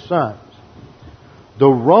live as sons. The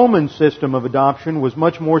Roman system of adoption was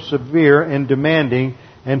much more severe and demanding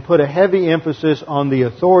and put a heavy emphasis on the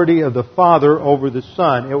authority of the father over the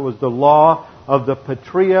son. It was the law of the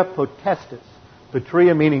patria potestas.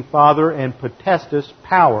 Patria meaning father and potestas,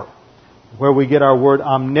 power, where we get our word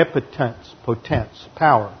omnipotence, potence,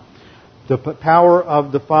 power. The power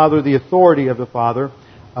of the father, the authority of the father.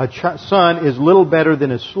 A son is little better than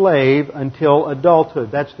a slave until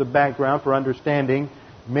adulthood. That's the background for understanding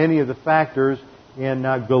many of the factors in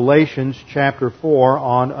Galatians chapter 4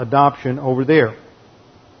 on adoption over there.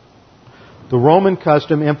 The Roman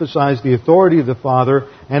custom emphasized the authority of the father,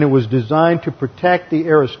 and it was designed to protect the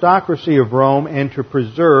aristocracy of Rome and to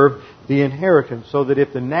preserve the inheritance, so that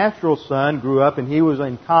if the natural son grew up and he was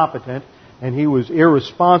incompetent and he was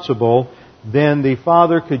irresponsible, then the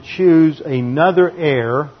father could choose another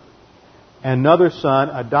heir, another son,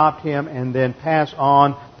 adopt him, and then pass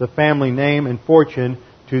on the family name and fortune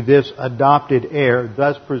to this adopted heir,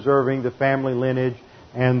 thus preserving the family lineage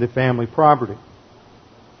and the family property.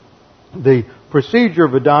 The procedure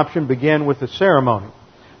of adoption began with a ceremony.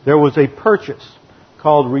 There was a purchase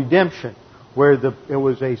called redemption, where it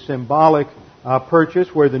was a symbolic purchase,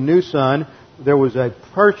 where the new son, there was a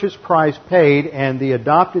purchase price paid, and the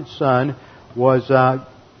adopted son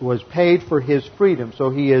was paid for his freedom.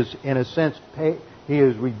 So he is, in a sense, he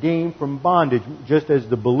is redeemed from bondage, just as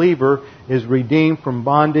the believer is redeemed from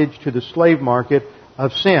bondage to the slave market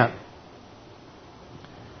of sin.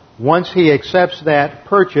 Once he accepts that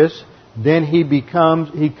purchase, then he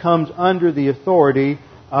comes under the authority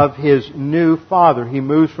of his new father. He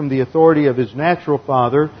moves from the authority of his natural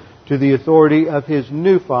father to the authority of his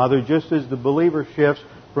new father, just as the believer shifts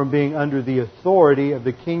from being under the authority of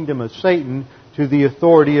the kingdom of Satan to the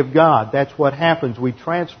authority of God. That's what happens. We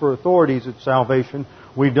transfer authorities at salvation.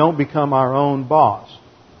 We don't become our own boss.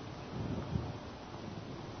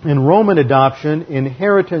 In Roman adoption,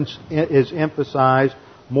 inheritance is emphasized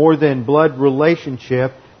more than blood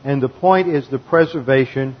relationship, and the point is the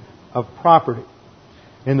preservation of property.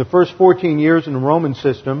 In the first 14 years in the Roman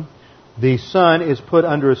system, the son is put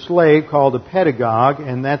under a slave called a pedagogue,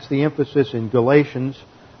 and that's the emphasis in Galatians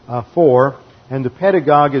 4. And the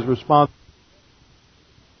pedagogue is responsible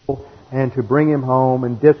and to bring him home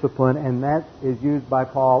and discipline, and that is used by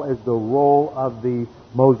Paul as the role of the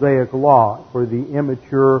Mosaic law for the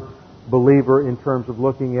immature believer in terms of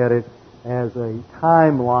looking at it as a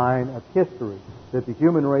timeline of history, that the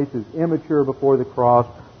human race is immature before the cross,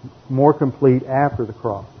 more complete after the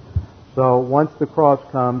cross. So once the cross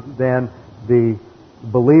comes, then the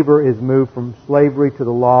believer is moved from slavery to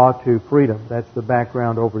the law to freedom. That's the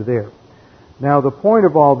background over there. Now the point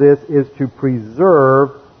of all this is to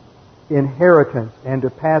preserve inheritance and to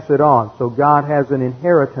pass it on. So God has an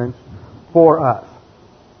inheritance for us.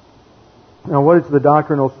 Now what is the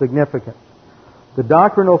doctrinal significance? The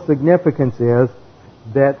doctrinal significance is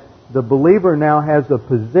that the believer now has the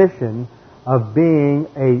position of being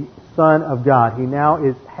a son of God. He now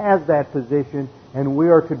has that position, and we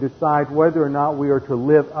are to decide whether or not we are to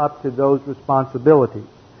live up to those responsibilities.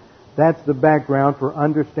 That's the background for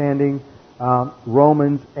understanding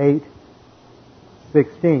Romans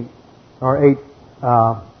 8:16 or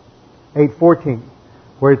 8:14,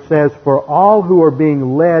 where it says, "For all who are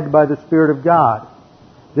being led by the Spirit of God."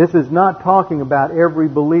 This is not talking about every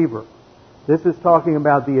believer. This is talking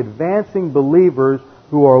about the advancing believers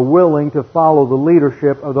who are willing to follow the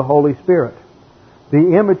leadership of the Holy Spirit.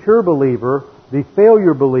 The immature believer, the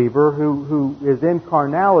failure believer who is in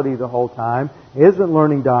carnality the whole time, isn't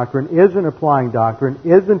learning doctrine, isn't applying doctrine,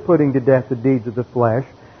 isn't putting to death the deeds of the flesh,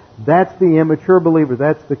 that's the immature believer.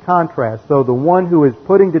 That's the contrast. So the one who is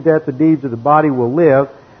putting to death the deeds of the body will live.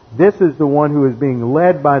 This is the one who is being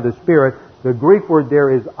led by the Spirit. The Greek word there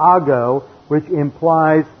is ago, which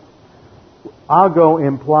implies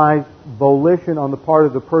volition on the part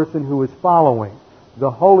of the person who is following. The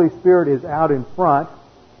Holy Spirit is out in front,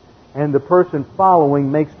 and the person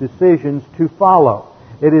following makes decisions to follow.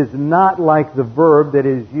 It is not like the verb that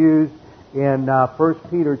is used in 1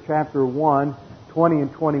 Peter chapter 1, 20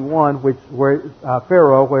 and 21, where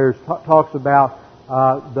Pharaoh, where it talks about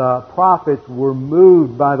the prophets were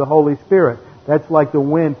moved by the Holy Spirit. That's like the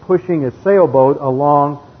wind pushing a sailboat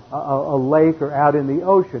along a lake or out in the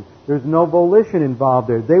ocean. There's no volition involved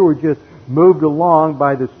there. They were just moved along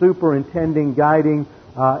by the superintending, guiding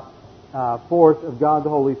force of God the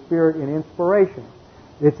Holy Spirit in inspiration.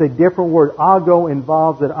 It's a different word. Ago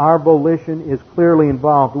involves that our volition is clearly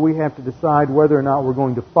involved. We have to decide whether or not we're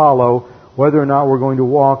going to follow, whether or not we're going to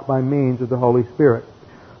walk by means of the Holy Spirit.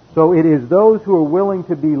 So it is those who are willing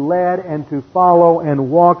to be led and to follow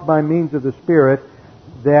and walk by means of the Spirit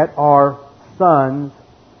that are sons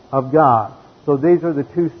of God. So these are the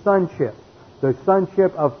two sonships. The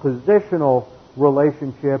sonship of positional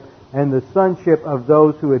relationship and the sonship of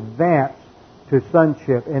those who advance to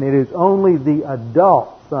sonship. And it is only the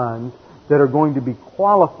adult sons that are going to be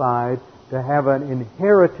qualified to have an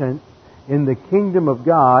inheritance in the kingdom of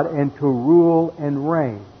God and to rule and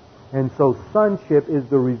reign. And so sonship is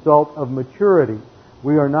the result of maturity.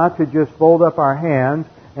 We are not to just fold up our hands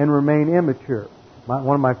and remain immature.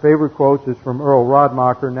 One of my favorite quotes is from Earl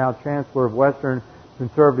Rodmacher, now Chancellor of Western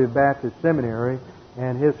Conservative Baptist Seminary,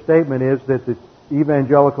 and his statement is that the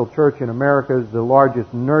evangelical church in America is the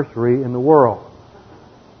largest nursery in the world.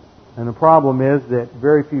 And the problem is that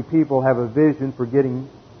very few people have a vision for getting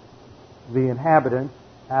the inhabitants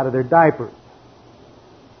out of their diapers.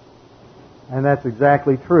 And that's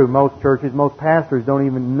exactly true. Most churches, most pastors don't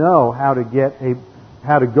even know how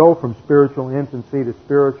to go from spiritual infancy to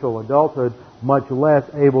spiritual adulthood, much less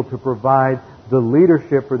able to provide the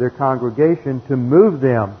leadership for their congregation to move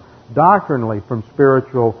them doctrinally from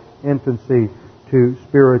spiritual infancy to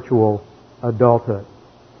spiritual adulthood.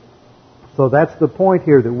 So that's the point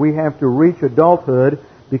here, that we have to reach adulthood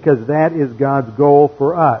because that is God's goal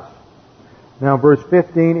for us. Now verse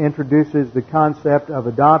 15 introduces the concept of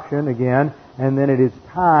adoption again, and then it is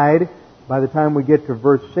tied, by the time we get to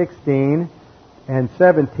verse 16 and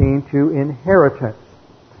 17, to inheritance.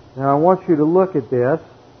 Now I want you to look at this.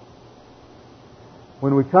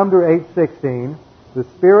 When we come to 8:16, the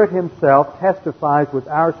Spirit Himself testifies with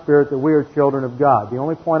our spirit that we are children of God. The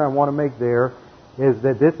only point I want to make there is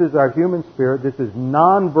that this is our human spirit. This is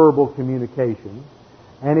nonverbal communication,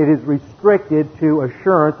 and it is restricted to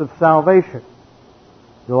assurance of salvation.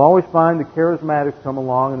 You'll always find the charismatics come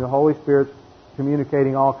along and the Holy Spirit's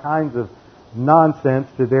communicating all kinds of nonsense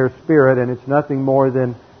to their spirit, and it's nothing more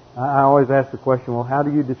than, I always ask the question, well, how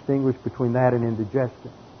do you distinguish between that and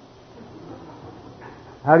indigestion?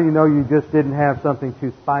 How do you know you just didn't have something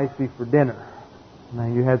too spicy for dinner? Now,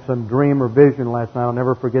 you had some dream or vision last night. I'll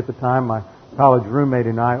never forget the time my college roommate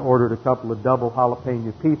and I ordered a couple of double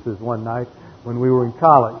jalapeno pizzas one night when we were in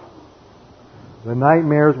college. The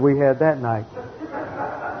nightmares we had that night.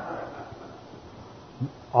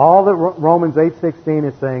 All that Romans 8:16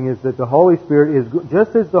 is saying is that the Holy Spirit is,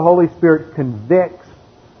 just as the Holy Spirit convicts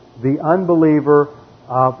the unbeliever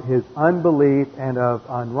of his unbelief and of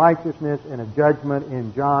unrighteousness and of judgment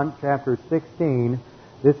in John chapter 16,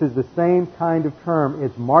 this is the same kind of term.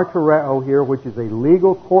 It's martyreo here, which is a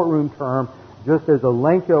legal courtroom term, just as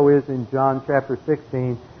elencho is in John chapter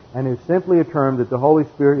 16, and is simply a term that the Holy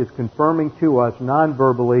Spirit is confirming to us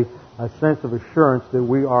non-verbally a sense of assurance that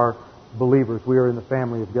we are believers. We are in the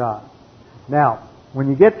family of God. Now, when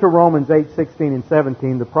you get to Romans 8:16 and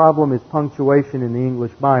 17, the problem is punctuation in the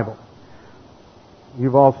English Bible.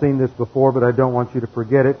 You've all seen this before, but I don't want you to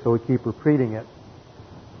forget it, so we keep repeating it.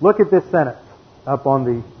 Look at this sentence up on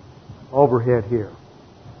the overhead here.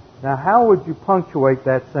 Now, how would you punctuate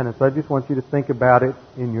that sentence? I just want you to think about it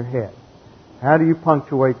in your head. How do you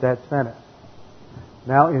punctuate that sentence?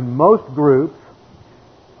 Now, in most groups,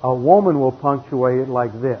 a woman will punctuate it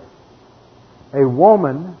like this. A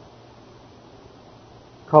woman,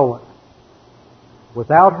 colon,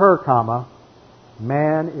 without her, comma,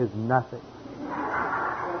 man is nothing.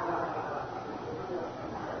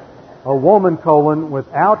 A woman, colon,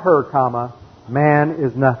 without her, comma, man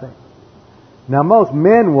is nothing. Now, most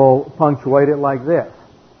men will punctuate it like this.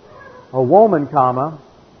 A woman, comma,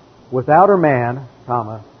 without her man,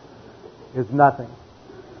 comma, is nothing.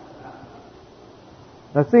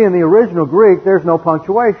 Now, see, in the original Greek, there's no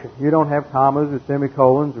punctuation. You don't have commas or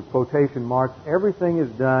semicolons or quotation marks. Everything is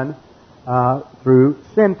done through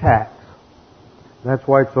syntax. That's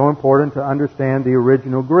why it's so important to understand the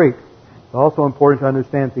original Greek. It's also important to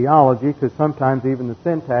understand theology, because sometimes even the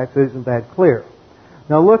syntax isn't that clear.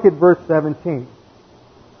 Now look at verse 17.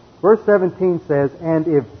 Verse 17 says, and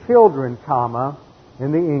if children, comma,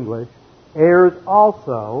 in the English, heirs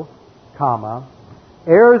also, comma,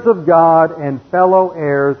 heirs of God and fellow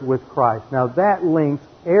heirs with Christ. Now that links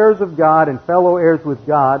heirs of God and fellow heirs with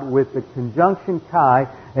God with the conjunction kai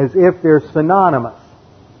as if they're synonymous.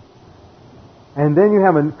 And then you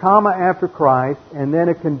have a comma after Christ, and then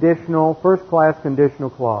a conditional, first-class conditional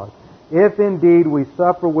clause. If indeed we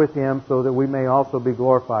suffer with Him, so that we may also be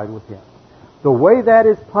glorified with Him. The way that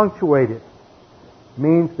is punctuated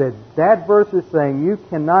means that that verse is saying you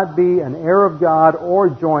cannot be an heir of God or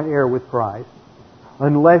joint heir with Christ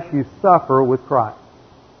unless you suffer with Christ.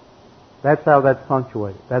 That's how that's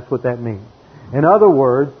punctuated. That's what that means. In other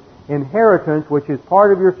words, inheritance, which is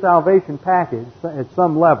part of your salvation package at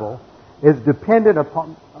some level, is dependent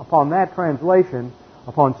upon that translation,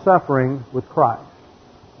 upon suffering with Christ.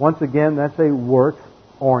 Once again, that's a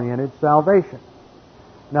works-oriented salvation.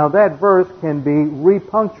 Now that verse can be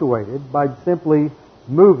repunctuated by simply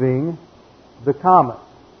moving the commas.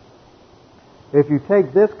 If you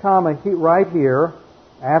take this comma right here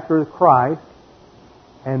after Christ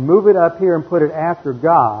and move it up here and put it after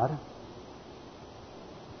God,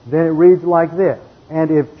 then it reads like this. And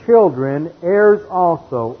if children, heirs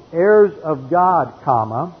also, heirs of God,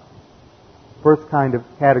 comma, first kind of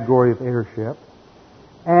category of heirship,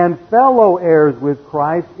 and fellow heirs with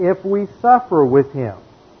Christ if we suffer with Him.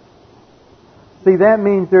 See, that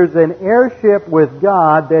means there's an heirship with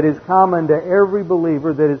God that is common to every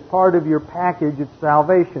believer, that is part of your package of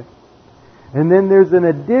salvation. And then there's an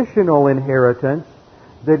additional inheritance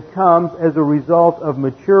that comes as a result of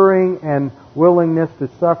maturing and willingness to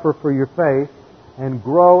suffer for your faith, and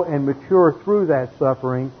grow and mature through that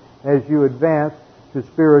suffering as you advance to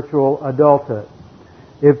spiritual adulthood.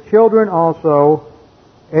 If children also,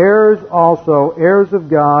 heirs of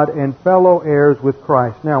God and fellow heirs with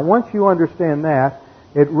Christ. Now, once you understand that,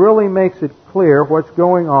 it really makes it clear what's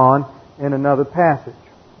going on in another passage.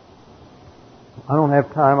 I don't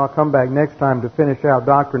have time. I'll come back next time to finish out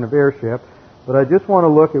doctrine of heirship. But I just want to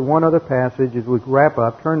look at one other passage as we wrap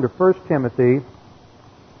up. Turn to 2 Timothy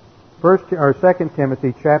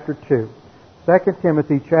chapter 2. 2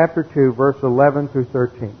 Timothy chapter 2, verse 11 through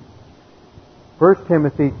 13. 1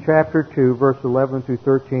 Timothy chapter 2, verse 11 through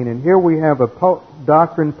 13. And here we have a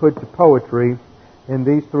doctrine put to poetry in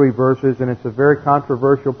these three verses, and it's a very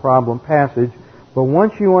controversial problem passage. But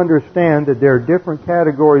once you understand that there are different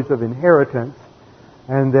categories of inheritance,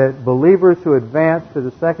 and that believers who advance to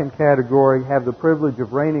the second category have the privilege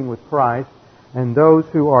of reigning with Christ, and those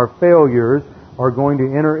who are failures are going to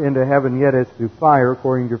enter into heaven yet as through fire,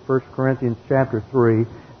 according to 1 Corinthians chapter 3,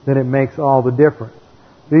 then it makes all the difference.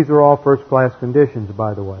 These are all first-class conditions,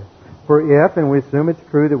 by the way. For if, and we assume it's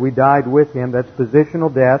true, that we died with Him, that's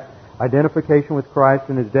positional death, identification with Christ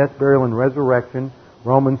in His death, burial, and resurrection,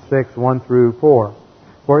 Romans 6, 1 through 4.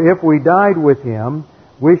 For if we died with Him,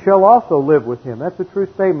 we shall also live with Him. That's a true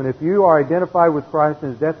statement. If you are identified with Christ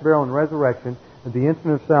in His death, burial, and resurrection at the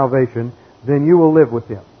instant of salvation, then you will live with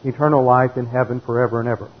Him. Eternal life in heaven forever and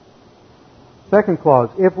ever. Second clause,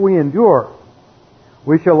 if we endure,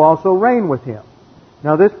 we shall also reign with Him.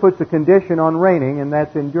 Now this puts a condition on reigning, and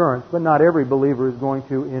that's endurance. But not every believer is going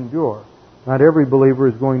to endure. Not every believer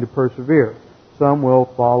is going to persevere. Some will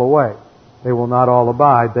fall away. They will not all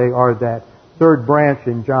abide. They are that third branch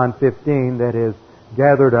in John 15 that is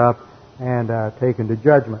gathered up and taken to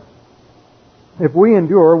judgment. If we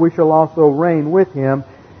endure, we shall also reign with Him.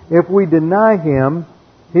 If we deny Him,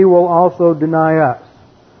 He will also deny us.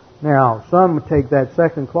 Now, some take that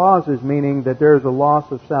second clause as meaning that there is a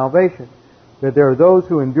loss of salvation. That there are those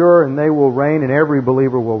who endure and they will reign, and every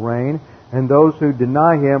believer will reign. And those who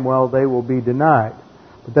deny Him, well, they will be denied.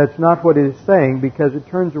 But that's not what it is saying, because it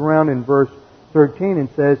turns around in verse 13 and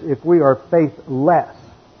says, if we are faithless.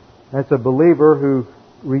 That's a believer who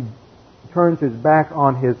turns his back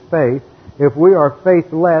on his faith. If we are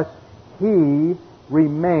faithless, He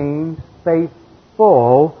remains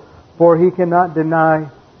faithful, for He cannot deny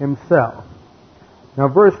Himself. Now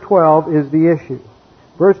verse 12 is the issue.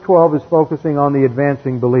 Verse 12 is focusing on the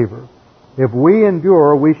advancing believer. If we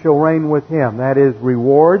endure, we shall reign with Him. That is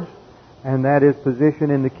rewards, and that is position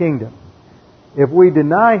in the kingdom. If we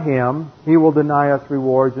deny Him, He will deny us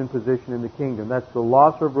rewards and position in the kingdom. That's the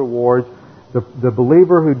loss of rewards. The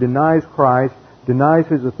believer who denies Christ, denies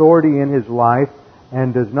His authority in his life,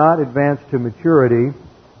 and does not advance to maturity,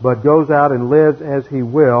 but goes out and lives as he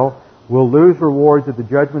will lose rewards at the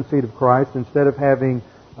judgment seat of Christ. Instead of having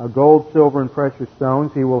gold, silver, and precious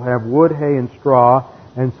stones, he will have wood, hay, and straw.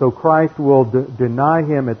 And so Christ will deny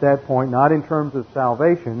him at that point, not in terms of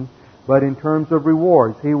salvation, but in terms of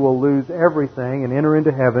rewards. He will lose everything and enter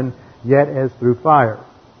into heaven, yet as through fire.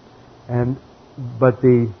 But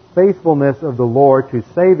the faithfulness of the Lord to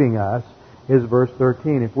saving us is verse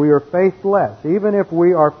 13. If we are faithless, even if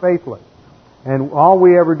we are faithless, and all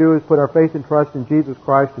we ever do is put our faith and trust in Jesus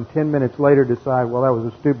Christ and 10 minutes later decide, well, that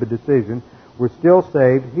was a stupid decision, we're still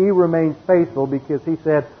saved. He remains faithful because He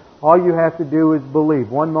said, all you have to do is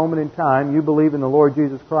believe. One moment in time, you believe in the Lord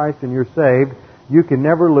Jesus Christ and you're saved. You can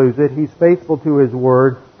never lose it. He's faithful to His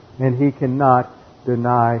Word, and He cannot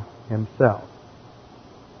deny Himself.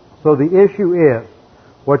 So the issue is,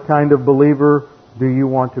 what kind of believer do you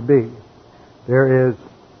want to be?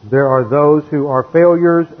 There are those who are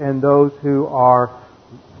failures and those who are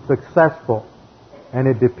successful. And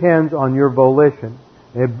it depends on your volition.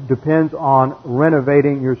 It depends on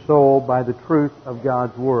renovating your soul by the truth of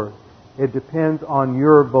God's Word. It depends on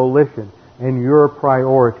your volition and your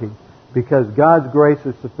priority. Because God's grace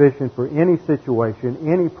is sufficient for any situation,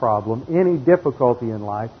 any problem, any difficulty in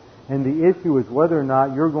life. And the issue is whether or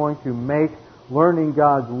not you're going to make learning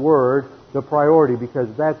God's Word the priority.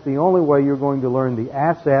 Because that's the only way you're going to learn the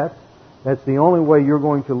assets. That's the only way you're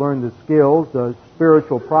going to learn the skills, the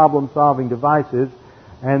spiritual problem-solving devices,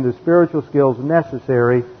 and the spiritual skills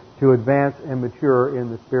necessary to advance and mature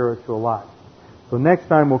in the spiritual life. So next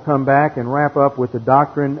time we'll come back and wrap up with the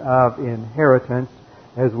doctrine of inheritance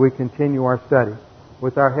as we continue our study,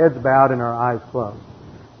 with our heads bowed and our eyes closed.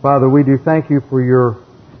 Father, we do thank You for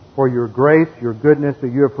your grace, Your goodness,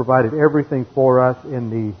 that You have provided everything for us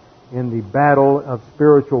in the battle of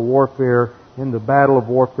spiritual warfare, in the battle of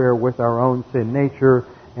warfare with our own sin nature,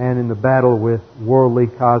 and in the battle with worldly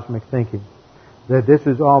cosmic thinking. That this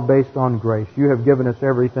is all based on grace. You have given us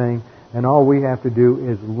everything, and all we have to do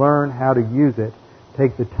is learn how to use it.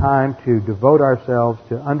 Take the time to devote ourselves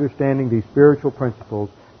to understanding these spiritual principles,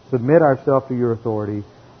 submit ourselves to Your authority,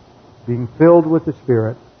 being filled with the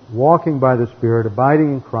Spirit, walking by the Spirit,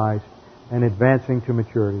 abiding in Christ, and advancing to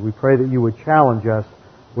maturity. We pray that You would challenge us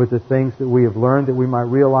with the things that we have learned, that we might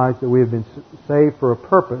realize that we have been saved for a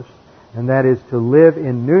purpose, and that is to live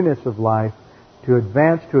in newness of life, to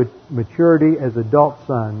advance to maturity as adult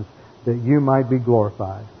sons, that You might be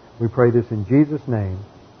glorified. We pray this in Jesus' name.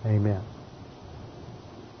 Amen.